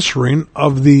in answering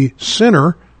of the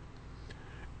sinner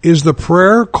is the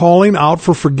prayer calling out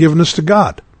for forgiveness to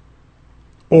God,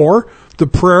 or the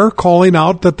prayer calling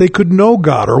out that they could know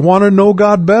God or want to know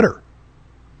God better.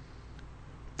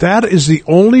 That is the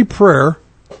only prayer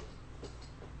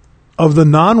of the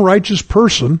non-righteous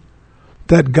person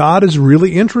that God is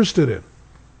really interested in.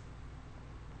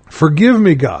 Forgive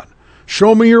me, God.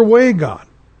 Show me your way, God.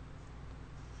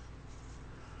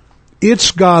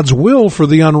 It's God's will for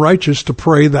the unrighteous to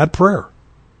pray that prayer.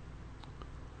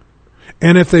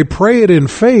 And if they pray it in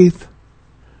faith,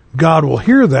 God will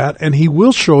hear that and he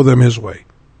will show them his way.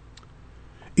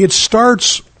 It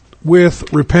starts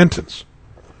with repentance.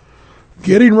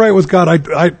 Getting right with God.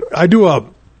 I do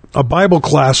a Bible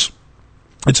class.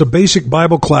 It's a basic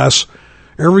Bible class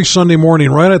every Sunday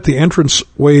morning right at the entrance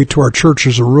way to our church.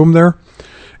 There's a room there.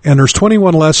 And there's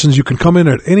 21 lessons. You can come in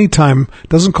at any time.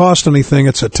 Doesn't cost anything.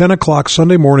 It's at 10 o'clock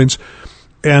Sunday mornings.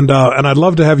 And I'd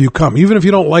love to have you come. Even if you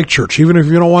don't like church, even if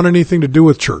you don't want anything to do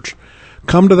with church,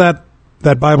 come to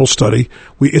that Bible study.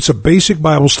 It's a basic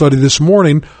Bible study. This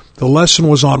morning, the lesson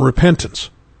was on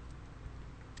repentance.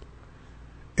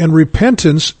 And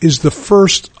repentance is the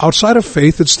first, outside of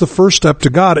faith, it's the first step to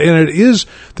God. And it is,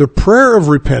 the prayer of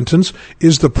repentance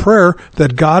is the prayer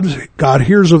that God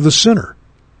hears of the sinner.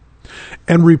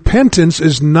 And repentance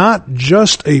is not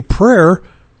just a prayer,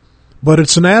 but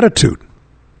it's an attitude.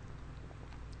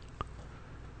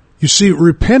 You see,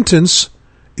 repentance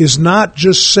is not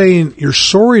just saying you're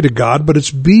sorry to God, but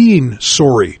it's being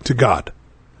sorry to God.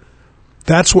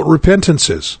 That's what repentance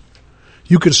is.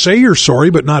 You could say you're sorry,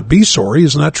 but not be sorry.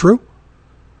 Isn't that true?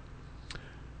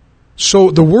 So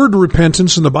the word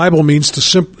repentance in the Bible means to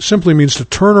simply means to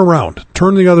turn around,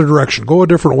 turn the other direction, go a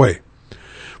different way.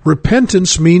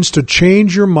 Repentance means to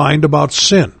change your mind about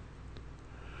sin.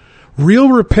 Real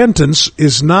repentance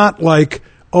is not like,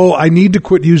 oh, I need to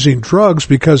quit using drugs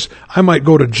because I might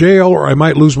go to jail or I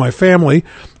might lose my family.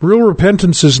 Real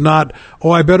repentance is not, oh,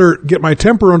 I better get my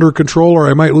temper under control or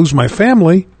I might lose my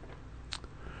family.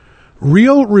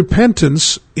 Real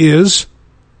repentance is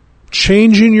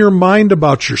changing your mind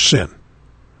about your sin.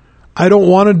 I don't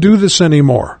want to do this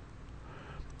anymore.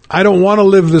 I don't want to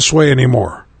live this way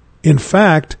anymore. In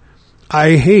fact,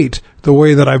 I hate the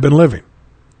way that I've been living.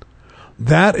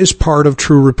 That is part of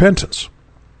true repentance.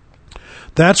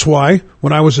 That's why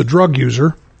when I was a drug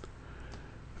user,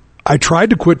 I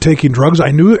tried to quit taking drugs. I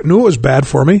knew it was bad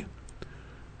for me.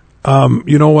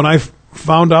 When I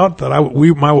found out that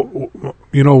we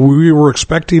were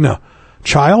expecting a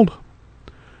child,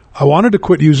 I wanted to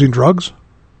quit using drugs.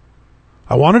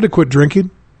 I wanted to quit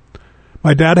drinking.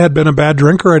 My dad had been a bad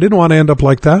drinker. I didn't want to end up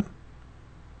like that.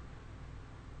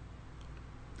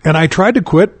 And I tried to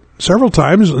quit several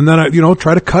times, and then I,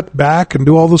 try to cut back and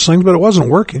do all those things, but it wasn't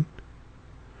working.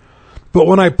 But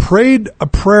when I prayed a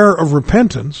prayer of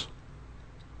repentance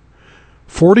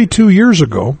 42 years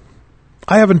ago,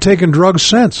 I haven't taken drugs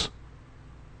since.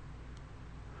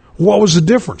 What was the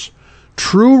difference?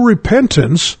 True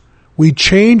repentance, we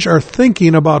change our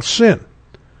thinking about sin.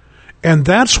 And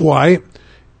that's why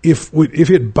if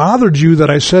it bothered you that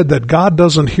I said that God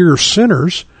doesn't hear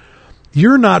sinners,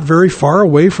 you're not very far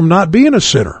away from not being a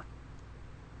sinner.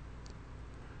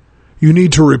 You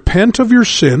need to repent of your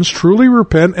sins, truly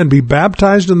repent, and be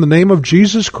baptized in the name of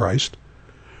Jesus Christ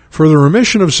for the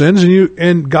remission of sins,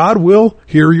 and God will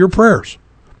hear your prayers.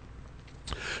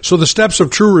 So the steps of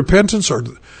true repentance are,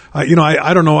 I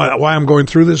don't know why I'm going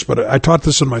through this, but I taught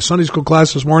this in my Sunday school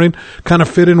class this morning, kind of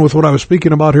fit in with what I was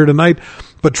speaking about here tonight.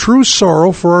 But true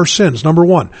sorrow for our sins, number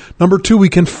one. Number two, we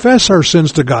confess our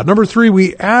sins to God. Number three,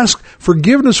 we ask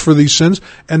forgiveness for these sins.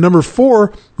 And number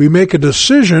four, we make a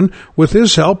decision with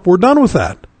His help. We're done with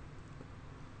that.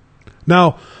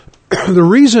 Now, the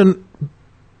reason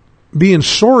being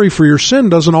sorry for your sin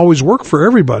doesn't always work for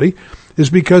everybody is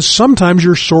because sometimes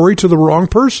you're sorry to the wrong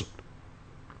person.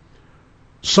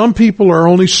 Some people are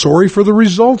only sorry for the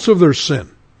results of their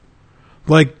sin.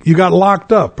 Like you got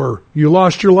locked up, or you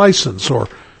lost your license,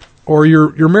 or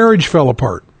your marriage fell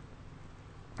apart.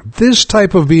 This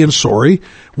type of being sorry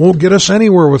won't get us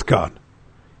anywhere with God.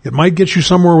 It might get you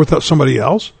somewhere with somebody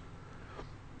else,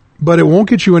 but it won't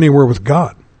get you anywhere with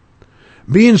God.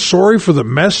 Being sorry for the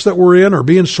mess that we're in, or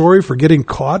being sorry for getting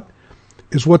caught,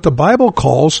 is what the Bible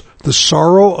calls the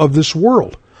sorrow of this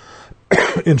world.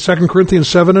 In 2 Corinthians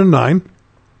 7 and 9,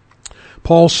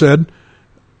 Paul said,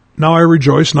 "Now I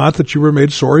rejoice not that you were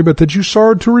made sorry, but that you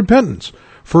sorrowed to repentance.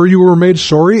 For you were made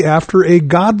sorry after a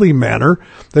godly manner,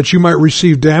 that you might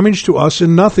receive damage to us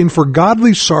in nothing. For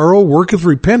godly sorrow worketh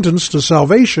repentance to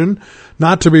salvation,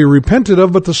 not to be repented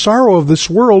of, but the sorrow of this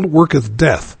world worketh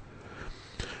death.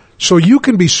 So you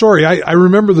can be sorry. I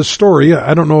remember the story.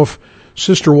 I don't know if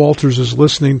Sister Walters is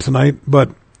listening tonight,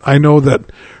 but I know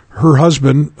that her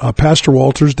husband, Pastor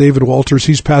Walters, David Walters,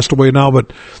 he's passed away now,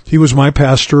 but he was my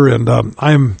pastor, and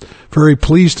I'm very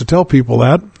pleased to tell people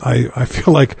that. I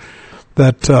feel like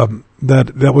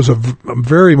that was a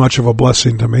very much of a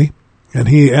blessing to me, and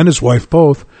he and his wife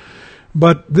both.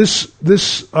 But this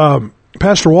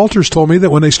Pastor Walters told me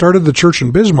that when they started the church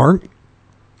in Bismarck,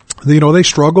 they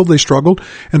struggled,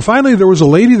 and finally there was a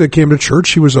lady that came to church.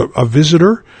 She was a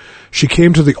visitor. She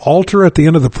came to the altar at the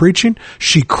end of the preaching.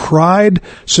 She cried.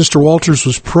 Sister Walters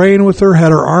was praying with her,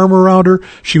 had her arm around her.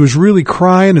 She was really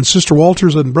crying, and Sister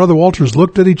Walters and Brother Walters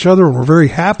looked at each other and were very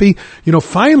happy.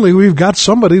 Finally we've got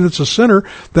somebody that's a sinner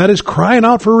that is crying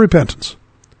out for repentance.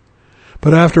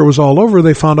 But after it was all over,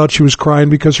 they found out she was crying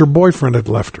because her boyfriend had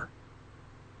left her.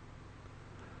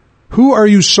 Who are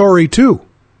you sorry to?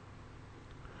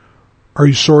 Are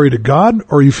you sorry to God,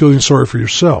 or are you feeling sorry for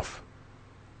yourself?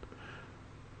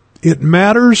 It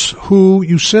matters who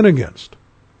you sin against.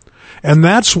 And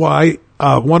that's why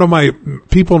one of my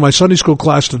people in my Sunday school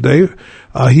class today,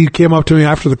 he came up to me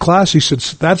after the class. He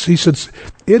said,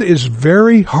 it is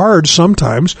very hard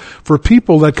sometimes for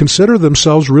people that consider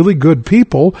themselves really good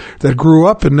people, that grew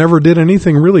up and never did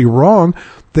anything really wrong.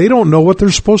 They don't know what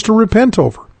they're supposed to repent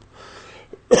over.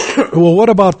 Well, what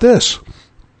about this?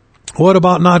 What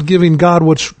about not giving God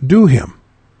what's due him?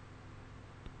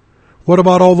 What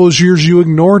about all those years you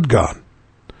ignored God?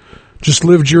 Just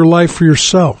lived your life for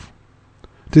yourself.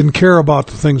 Didn't care about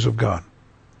the things of God.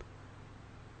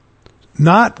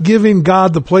 Not giving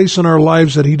God the place in our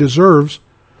lives that he deserves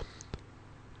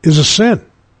is a sin.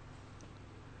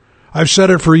 I've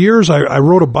said it for years. I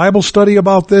wrote a Bible study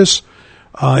about this.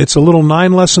 It's a little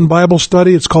 9-lesson Bible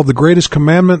study. It's called The Greatest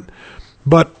Commandment.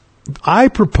 But I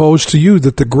propose to you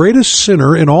that the greatest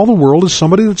sinner in all the world is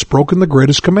somebody that's broken the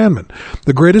greatest commandment.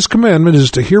 The greatest commandment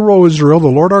is to hear, O Israel, the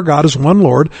Lord our God is one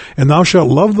Lord, and thou shalt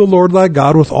love the Lord thy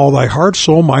God with all thy heart,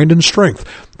 soul, mind, and strength.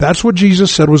 That's what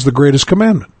Jesus said was the greatest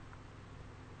commandment.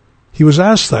 He was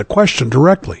asked that question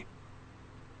directly.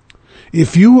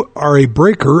 If you are a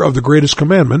breaker of the greatest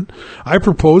commandment, I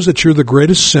propose that you're the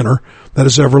greatest sinner that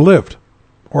has ever lived,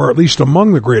 or at least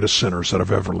among the greatest sinners that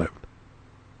have ever lived.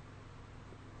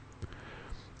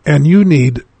 And you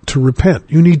need to repent.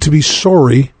 You need to be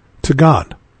sorry to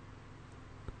God.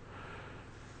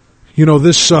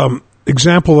 This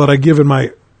example that I give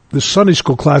in this Sunday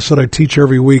school class that I teach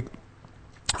every week,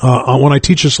 when I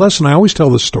teach this lesson, I always tell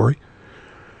this story.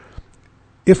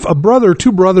 If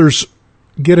two brothers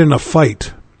get in a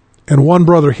fight, and one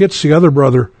brother hits the other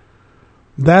brother,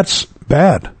 that's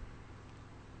bad,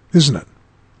 isn't it?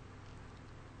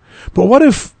 But what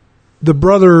if the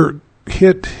brother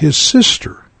hit his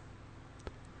sister?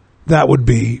 That would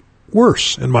be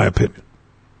worse, in my opinion.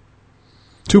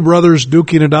 Two brothers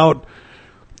duking it out.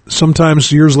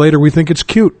 Sometimes years later we think it's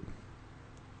cute.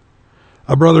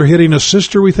 A brother hitting a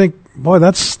sister, we think, boy,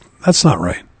 that's not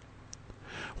right.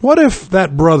 What if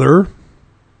that brother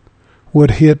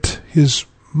would hit his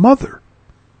mother?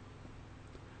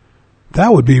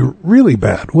 That would be really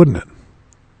bad, wouldn't it?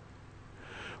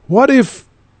 What if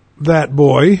that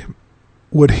boy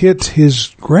would hit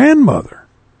his grandmother?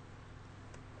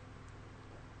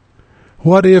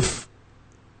 What if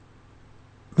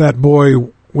that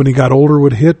boy, when he got older,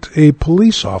 would hit a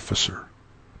police officer?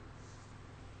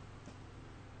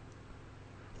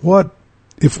 What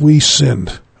if we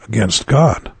sinned against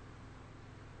God?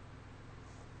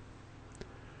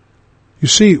 You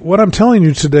see, what I'm telling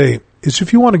you today is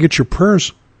if you want to get your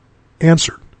prayers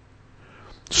answered,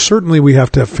 certainly we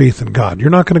have to have faith in God.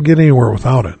 You're not going to get anywhere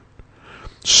without it.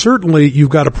 Certainly you've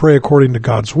got to pray according to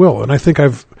God's will. And I think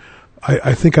I've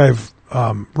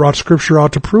brought Scripture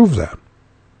out to prove that.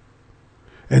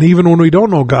 And even when we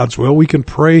don't know God's will, we can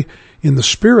pray in the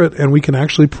Spirit, and we can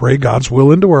actually pray God's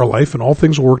will into our life, and all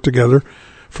things will work together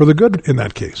for the good in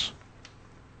that case.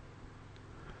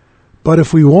 But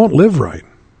if we won't live right,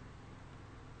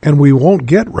 and we won't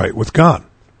get right with God,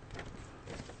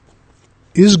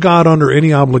 is God under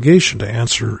any obligation to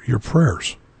answer your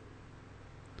prayers?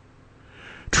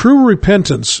 True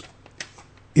repentance,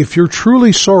 if you're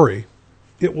truly sorry,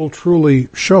 it will truly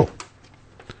show.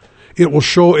 It will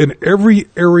show in every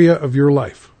area of your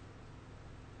life.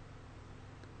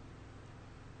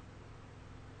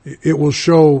 It will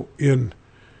show in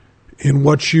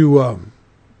what you,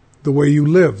 the way you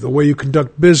live, the way you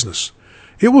conduct business.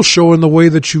 It will show in the way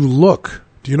that you look.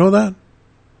 Do you know that?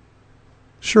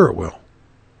 Sure it will.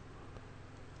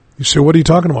 You say, what are you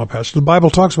talking about, Pastor? The Bible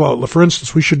talks about, for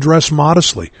instance, we should dress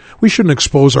modestly. We shouldn't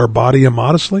expose our body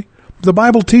immodestly. The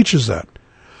Bible teaches that.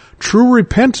 True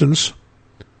repentance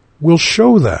will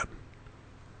show that.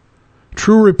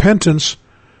 True repentance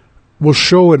will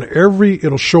show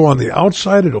it'll show on the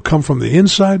outside, it'll come from the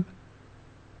inside.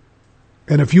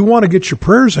 And if you want to get your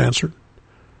prayers answered,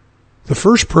 the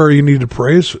first prayer you need to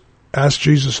pray is ask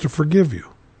Jesus to forgive you.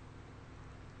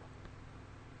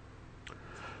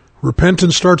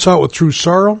 Repentance starts out with true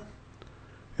sorrow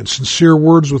and sincere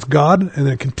words with God, and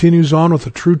then continues on with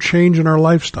a true change in our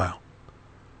lifestyle,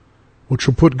 which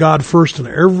will put God first in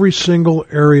every single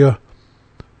area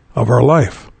of our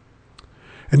life.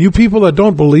 And you people that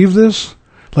don't believe this,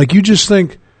 like you just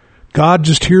think God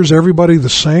just hears everybody the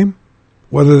same,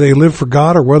 whether they live for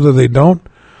God or whether they don't,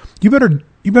 you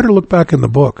better look back in the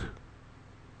book.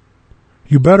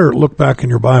 You better look back in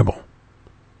your Bible.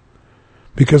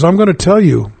 Because I'm going to tell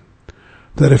you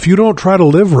that if you don't try to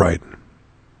live right,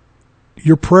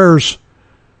 your prayers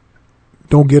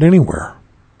don't get anywhere.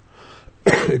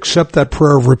 Except that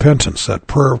prayer of repentance, that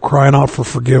prayer of crying out for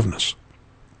forgiveness.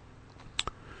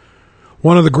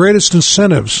 One of the greatest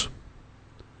incentives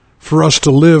for us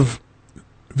to live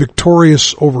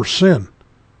victorious over sin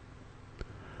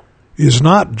is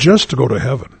not just to go to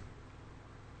heaven,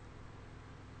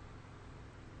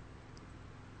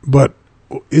 but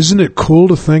isn't it cool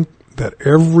to think that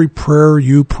every prayer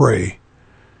you pray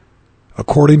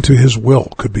according to His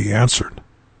will could be answered?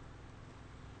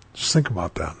 Just think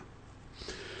about that.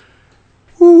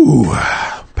 Ooh,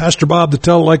 Pastor Bob, the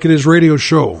Tell It Like It Is radio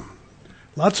show.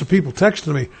 Lots of people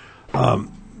texting me.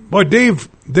 Boy, Dave,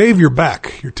 you're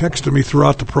back. You're texting me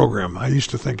throughout the program. I used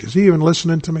to think, is he even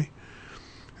listening to me?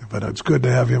 But it's good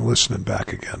to have him listening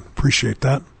back again. Appreciate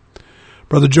that.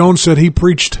 Brother Jones said he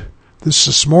preached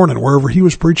this morning, wherever he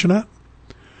was preaching at.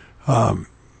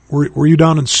 Were you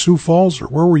down in Sioux Falls, or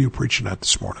where were you preaching at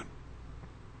this morning?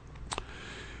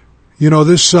 You know,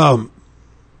 this, don't,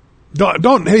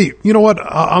 hey, you know what?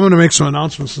 I'm going to make some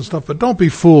announcements and stuff, but don't be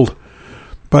fooled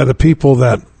by the people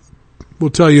that will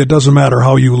tell you it doesn't matter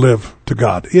how you live to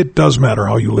God. It does matter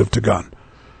how you live to God.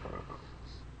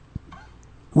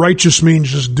 Righteous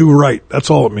means just do right. That's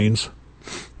all it means.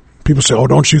 People say, oh,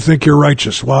 don't you think you're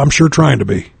righteous? Well, I'm sure trying to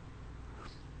be.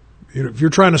 If you're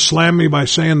trying to slam me by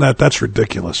saying that, that's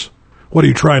ridiculous. What, are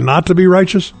you trying not to be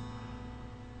righteous?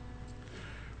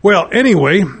 Well,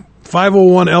 anyway,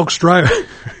 501 Elks Drive.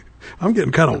 I'm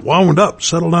getting kind of wound up.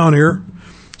 Settle down here.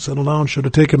 Settle down. Should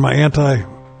have taken my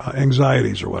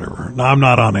anti-anxieties or whatever. No, I'm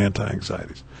not on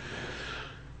anti-anxieties.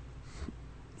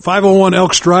 501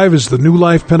 Elks Drive is the New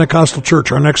Life Pentecostal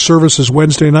Church. Our next service is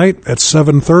Wednesday night at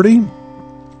 7:30.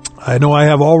 I know I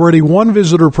have already one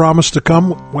visitor promised to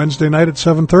come Wednesday night at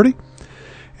 7:30,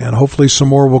 and hopefully some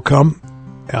more will come.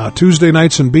 Tuesday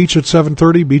nights in Beach at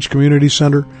 7:30, Beach Community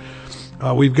Center.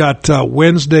 We've got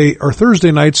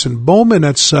Thursday nights in Bowman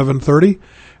at 7:30,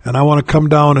 and I want to come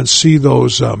down and see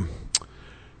those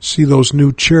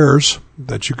new chairs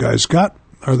that you guys got.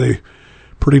 Are they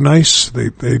pretty nice?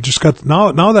 They just got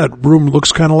now that room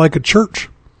looks kind of like a church.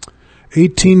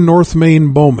 18 North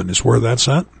Main Bowman is where that's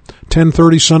at.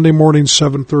 10:30 Sunday mornings,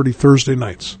 7:30 Thursday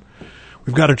nights.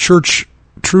 We've got a church,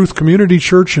 Truth Community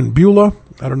Church in Beulah.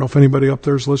 I don't know if anybody up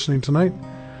there is listening tonight.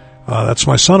 That's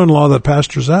my son-in-law that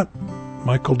pastors that.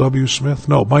 Michael Smith.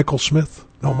 No,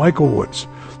 Michael Woods.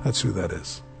 That's who that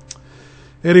is.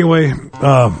 Anyway,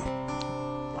 I'm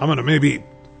going to maybe,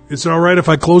 is it all right if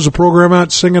I close the program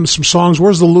out singing some songs?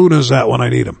 Where's the Lunas at when I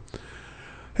need them?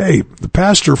 Hey, the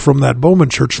pastor from that Bowman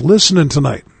church listening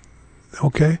tonight.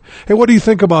 Okay. Hey, what do you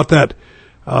think about that,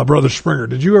 Brother Springer?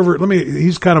 Did you ever,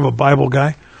 he's kind of a Bible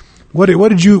guy. What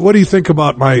do you think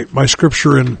about my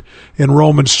scripture in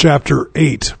Romans chapter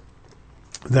 8?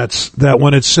 That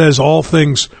when it says all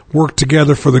things work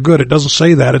together for the good, it doesn't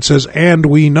say that. It says, and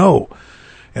we know.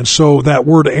 And so that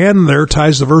word and there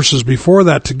ties the verses before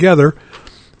that together.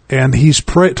 And he's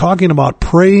talking about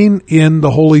praying in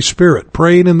the Holy Spirit,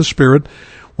 praying in the Spirit.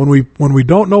 When we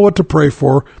don't know what to pray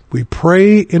for, we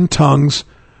pray in tongues.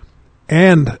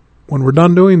 And when we're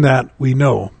done doing that, we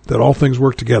know that all things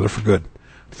work together for good.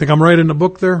 You think I'm right in the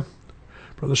book there,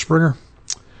 Brother Springer?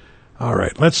 All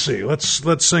right, let's see.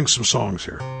 Let's sing some songs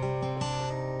here.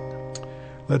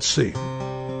 Let's see.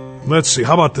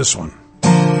 How about this one?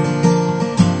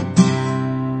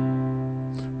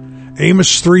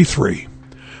 Amos 3:3.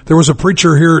 There was a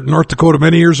preacher here in North Dakota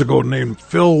many years ago named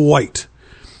Phil White,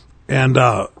 and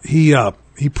he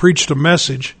preached a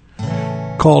message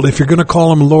called, "If you're going to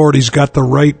call him Lord, he's got the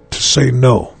right to say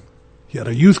no." He had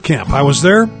a youth camp. I was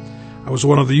there. I was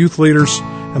one of the youth leaders,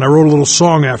 And I wrote a little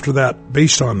song after that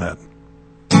based on that.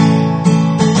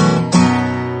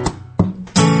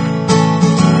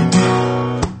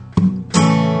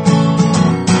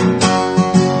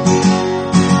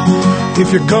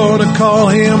 If you're gonna call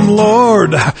him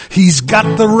Lord, he's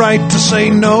got the right to say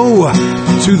no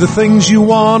to the things you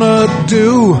wanna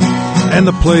do and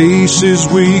the places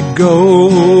we go.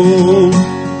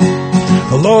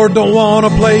 The Lord don't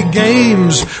wanna play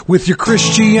games with your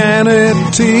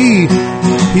Christianity.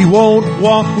 He won't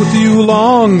walk with you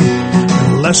long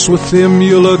unless with him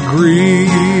you'll agree.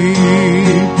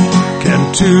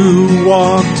 Can two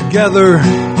walk together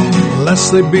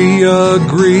unless they be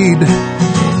agreed?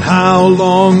 How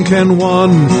long can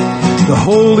one the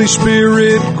Holy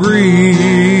Spirit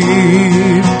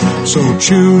grieve? So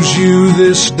choose you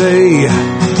this day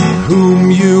whom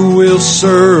you will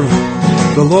serve,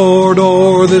 the Lord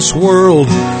or this world.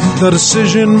 The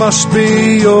decision must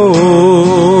be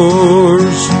yours.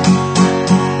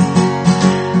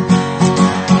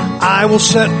 I will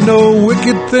set no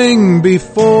wicked thing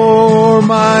before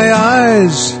my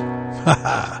eyes.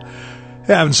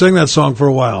 Hey, I haven't sang that song for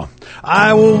a while.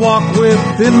 I will walk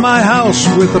within my house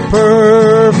with a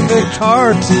perfect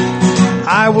heart.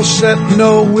 I will set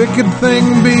no wicked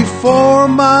thing before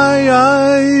my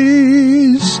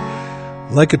eyes.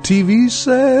 Like a TV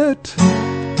set,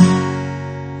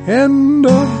 end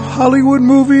of Hollywood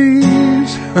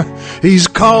movies. He's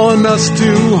calling us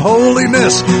to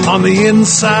holiness on the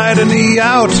inside and the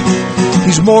out.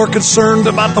 He's more concerned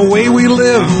about the way we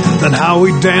live than how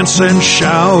we dance and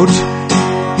shout.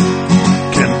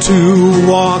 Can two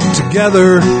walk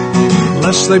together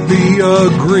lest they be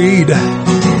agreed?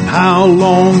 How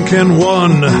long can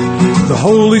one the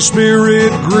Holy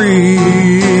Spirit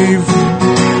grieve?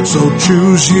 So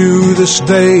choose you this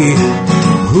day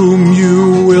whom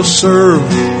you will serve,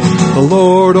 the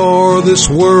Lord or this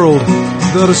world.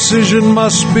 The decision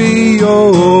must be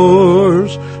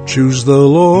yours. Choose the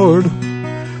Lord.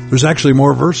 There's actually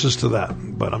more verses to that,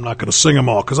 but I'm not going to sing them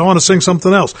all because I want to sing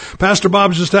something else. Pastor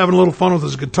Bob's just having a little fun with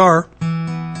his guitar.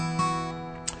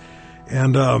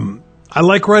 And I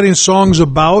like writing songs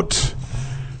about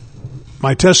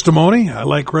my testimony. I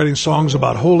like writing songs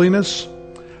about holiness.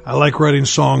 I like writing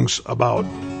songs about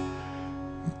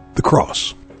the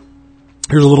cross.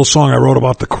 Here's a little song I wrote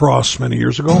about the cross many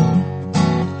years ago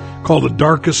called The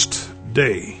Darkest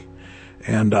Day.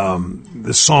 And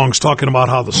this song's talking about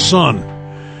how the sun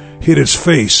hit his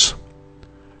face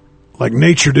like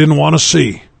nature didn't want to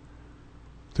see.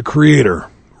 The Creator,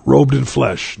 robed in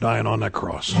flesh, dying on that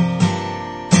cross.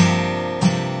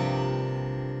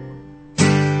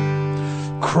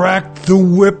 Crack the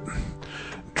whip,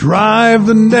 drive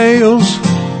the nails,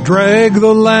 drag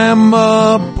the lamb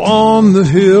up on the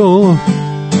hill.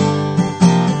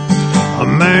 A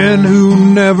man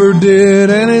who never did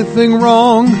anything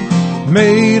wrong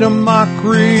made a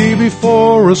mockery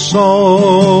before us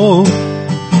all.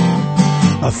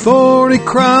 A thorny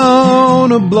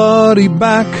crown, a bloody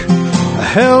back, a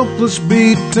helpless,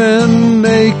 beaten,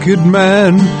 naked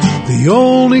man. The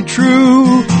only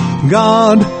true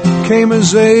God came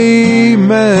as a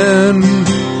man.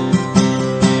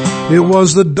 It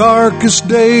was the darkest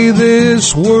day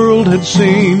this world had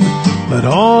seen, but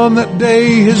on that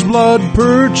day his blood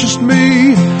purchased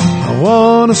me. I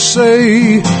want to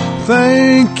say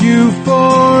thank you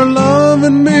for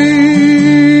loving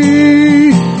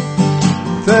me.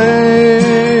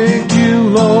 Thank you,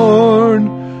 Lord,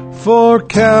 for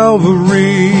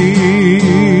Calvary.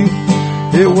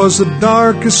 It was the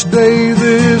darkest day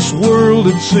this world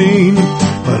had seen,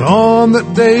 but on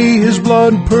that day his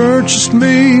blood purchased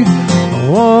me. I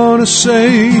want to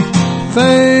say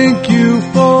thank you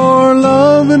for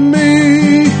loving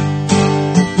me.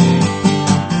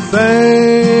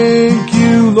 Thank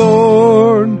you,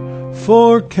 Lord,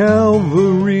 for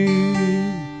Calvary.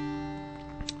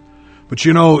 But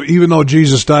you know, even though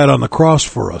Jesus died on the cross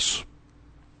for us,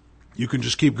 you can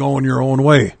just keep going your own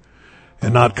way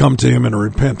and not come to him in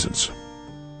repentance.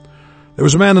 There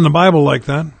was a man in the Bible like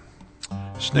that.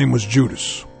 His name was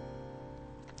Judas.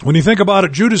 When you think about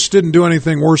it, Judas didn't do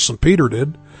anything worse than Peter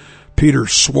did. Peter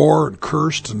swore and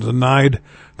cursed and denied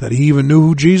that he even knew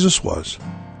who Jesus was.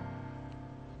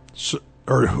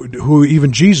 Or who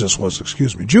even Jesus was,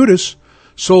 excuse me. Judas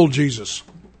sold Jesus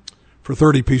for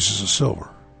 30 pieces of silver.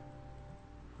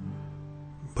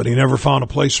 But he never found a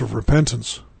place of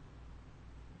repentance.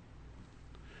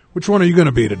 Which one are you going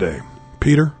to be today?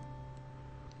 Peter,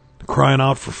 crying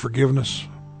out for forgiveness,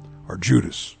 or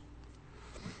Judas,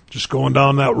 just going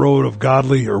down that road of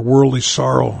godly or worldly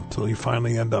sorrow until you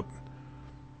finally end up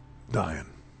dying?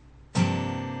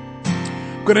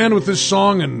 I'm going to end with this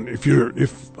song, and if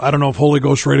I don't know if Holy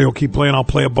Ghost Radio will keep playing, I'll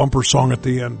play a bumper song at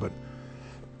the end, but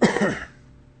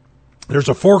there's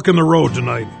a fork in the road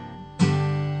tonight.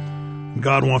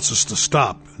 God wants us to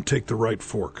stop and take the right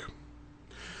fork.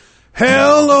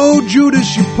 Hello,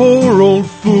 Judas, you poor old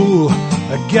fool.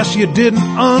 I guess you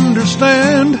didn't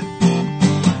understand.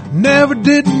 Never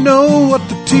did know what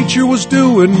the teacher was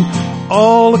doing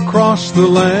all across the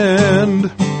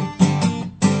land.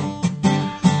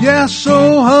 Yeah,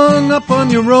 so hung up on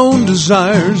your own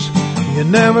desires, you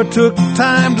never took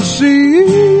time to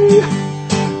see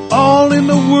all in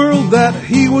the world that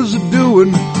he was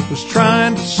doing was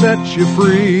trying to set you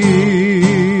free.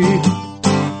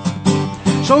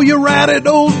 So you ratted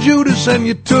old Judas and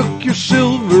you took your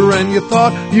silver and you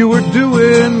thought you were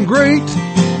doing great.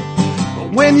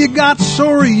 But when you got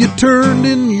sorry, you turned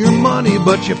in your money,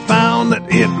 but you found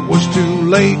that it was too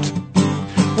late.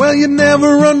 Well, you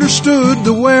never understood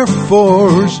the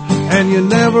wherefores, and you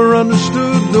never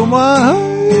understood the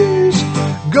whys.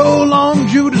 Go along,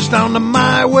 Judas, down the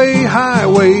my way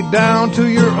highway, down to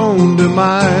your own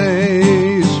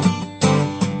demise.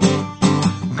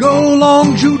 Go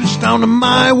along, Judas, down the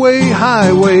my way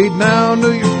highway, down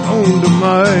to your own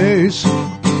demise.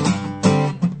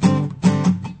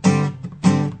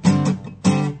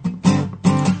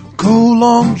 Go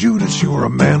along, Judas, you're a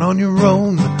man on your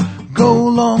own. Go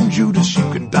along, Judas,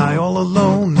 you can die all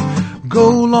alone.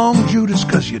 Go along, Judas,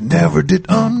 'cause you never did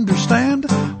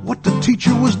understand what the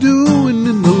teacher was doing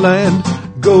in the land.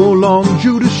 Go along,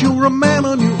 Judas, you're a man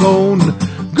on your own.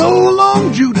 Go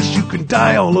along, Judas, you can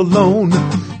die all alone.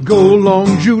 Go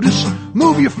along, Judas,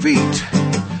 move your feet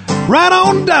right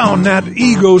on down that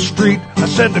ego street. I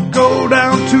said to go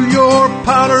down to your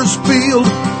potter's field.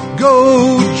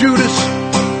 Go, Judas,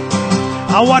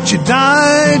 I'll watch you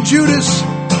die, Judas.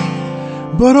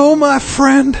 But oh, my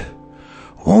friend,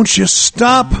 won't you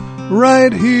stop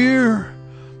right here?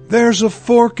 There's a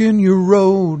fork in your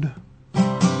road.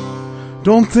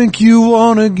 Don't think you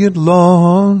want to get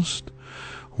lost.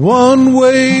 One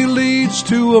way leads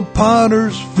to a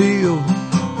potter's field.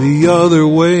 The other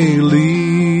way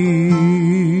leads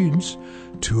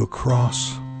to a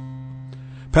cross.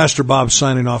 Pastor Bob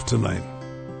signing off tonight.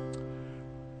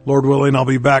 Lord willing, I'll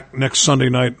be back next Sunday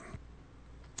night,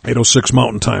 8:06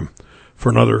 Mountain Time, for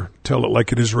another Tell It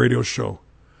Like It Is radio show.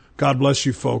 God bless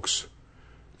you, folks.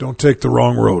 Don't take the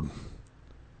wrong road.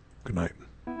 Good night.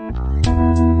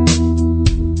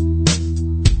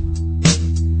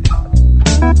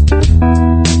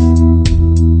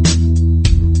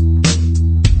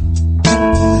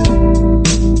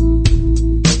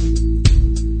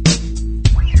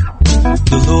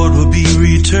 The Lord will be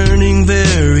returning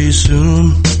very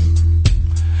soon.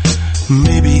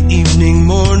 Maybe evening,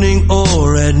 morning,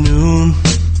 or at noon.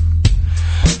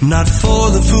 Not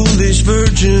for the foolish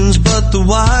virgins, but the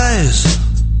wise.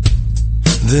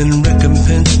 Then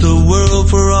recompense the world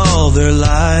for all their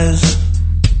lies.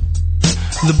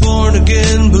 The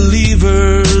born-again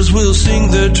believers will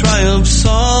sing their triumph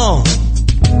song.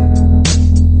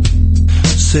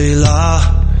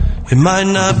 Selah, it might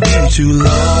not be too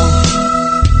long.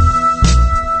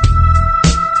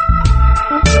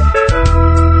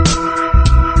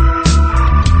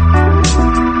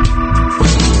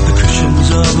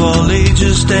 Of all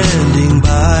ages standing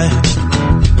by,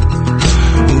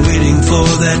 waiting for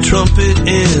that trumpet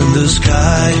in the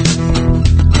sky.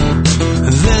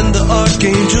 Then the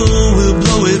archangel will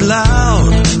blow it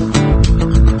loud,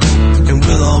 and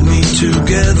we'll all meet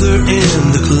together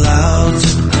in the clouds.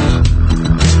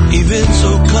 Even so,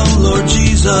 come Lord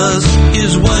Jesus,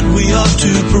 is what we ought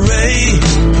to pray.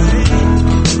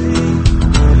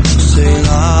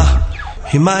 Selah,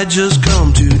 he might just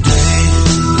come today.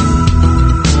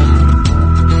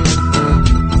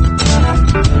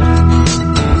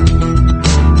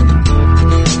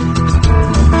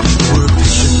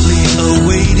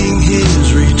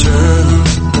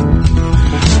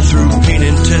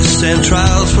 And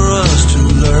trials for us to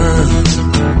learn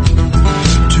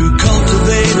to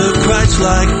cultivate a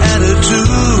Christ-like attitude.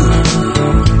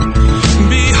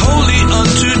 Be holy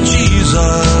unto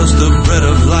Jesus, the bread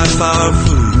of life, our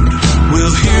food.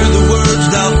 We'll hear the words,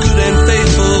 thou good and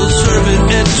faithful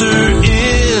servant, enter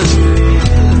in.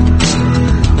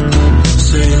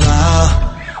 Selah,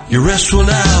 your rest will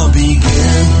now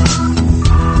begin.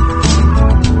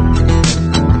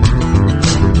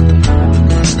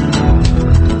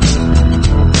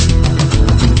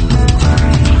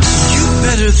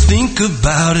 Think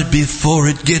about it before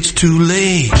it gets too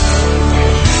late.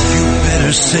 You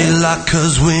better say la,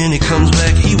 'cause when he comes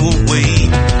back he won't wait.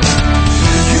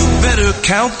 You better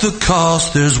count the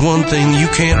cost, there's one thing you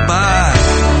can't buy.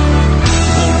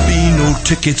 Won't be no no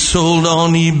tickets sold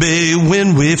on eBay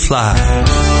when we fly.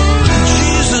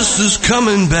 Jesus is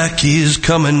coming back, he's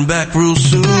coming back real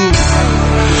soon.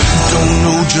 Don't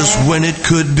know just when, it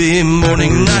could be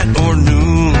morning, night, or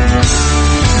noon.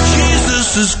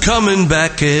 Jesus is coming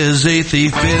back as a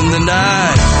thief in the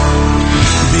night.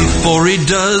 Before he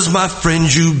does, my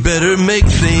friend, you better make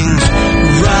things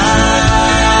right.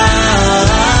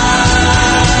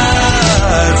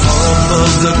 Far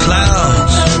above the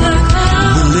clouds,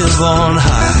 we live on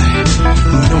high.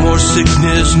 No more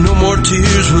sickness, no more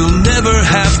tears, we'll never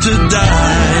have to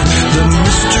die. The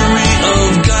mystery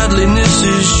of godliness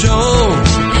is shown.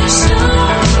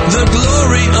 The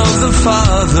glory of the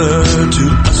Father, to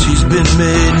us he's been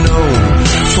made known.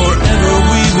 Forever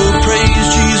we will praise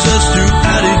Jesus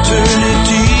throughout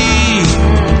eternity.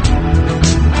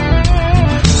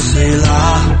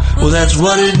 Selah, well that's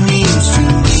what it means to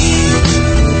me.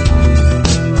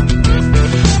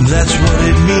 That's what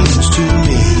it means to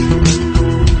me.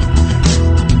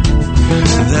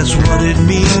 That's what it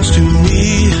means to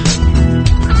me.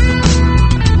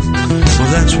 Well,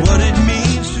 that's what it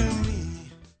means to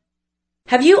me.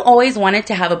 Have you always wanted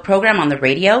to have a program on the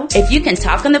radio? If you can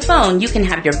talk on the phone, you can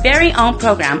have your very own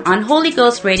program on Holy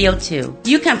Ghost Radio too.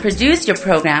 You can produce your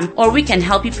program, or we can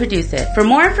help you produce it. For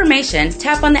more information,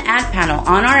 tap on the ad panel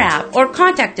on our app or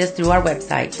contact us through our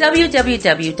website,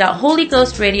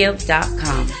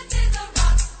 www.holyghostradio.com.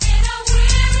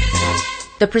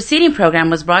 The preceding program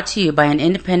was brought to you by an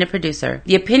independent producer.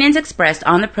 The opinions expressed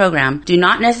on the program do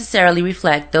not necessarily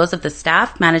reflect those of the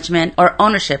staff, management, or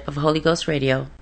ownership of Holy Ghost Radio.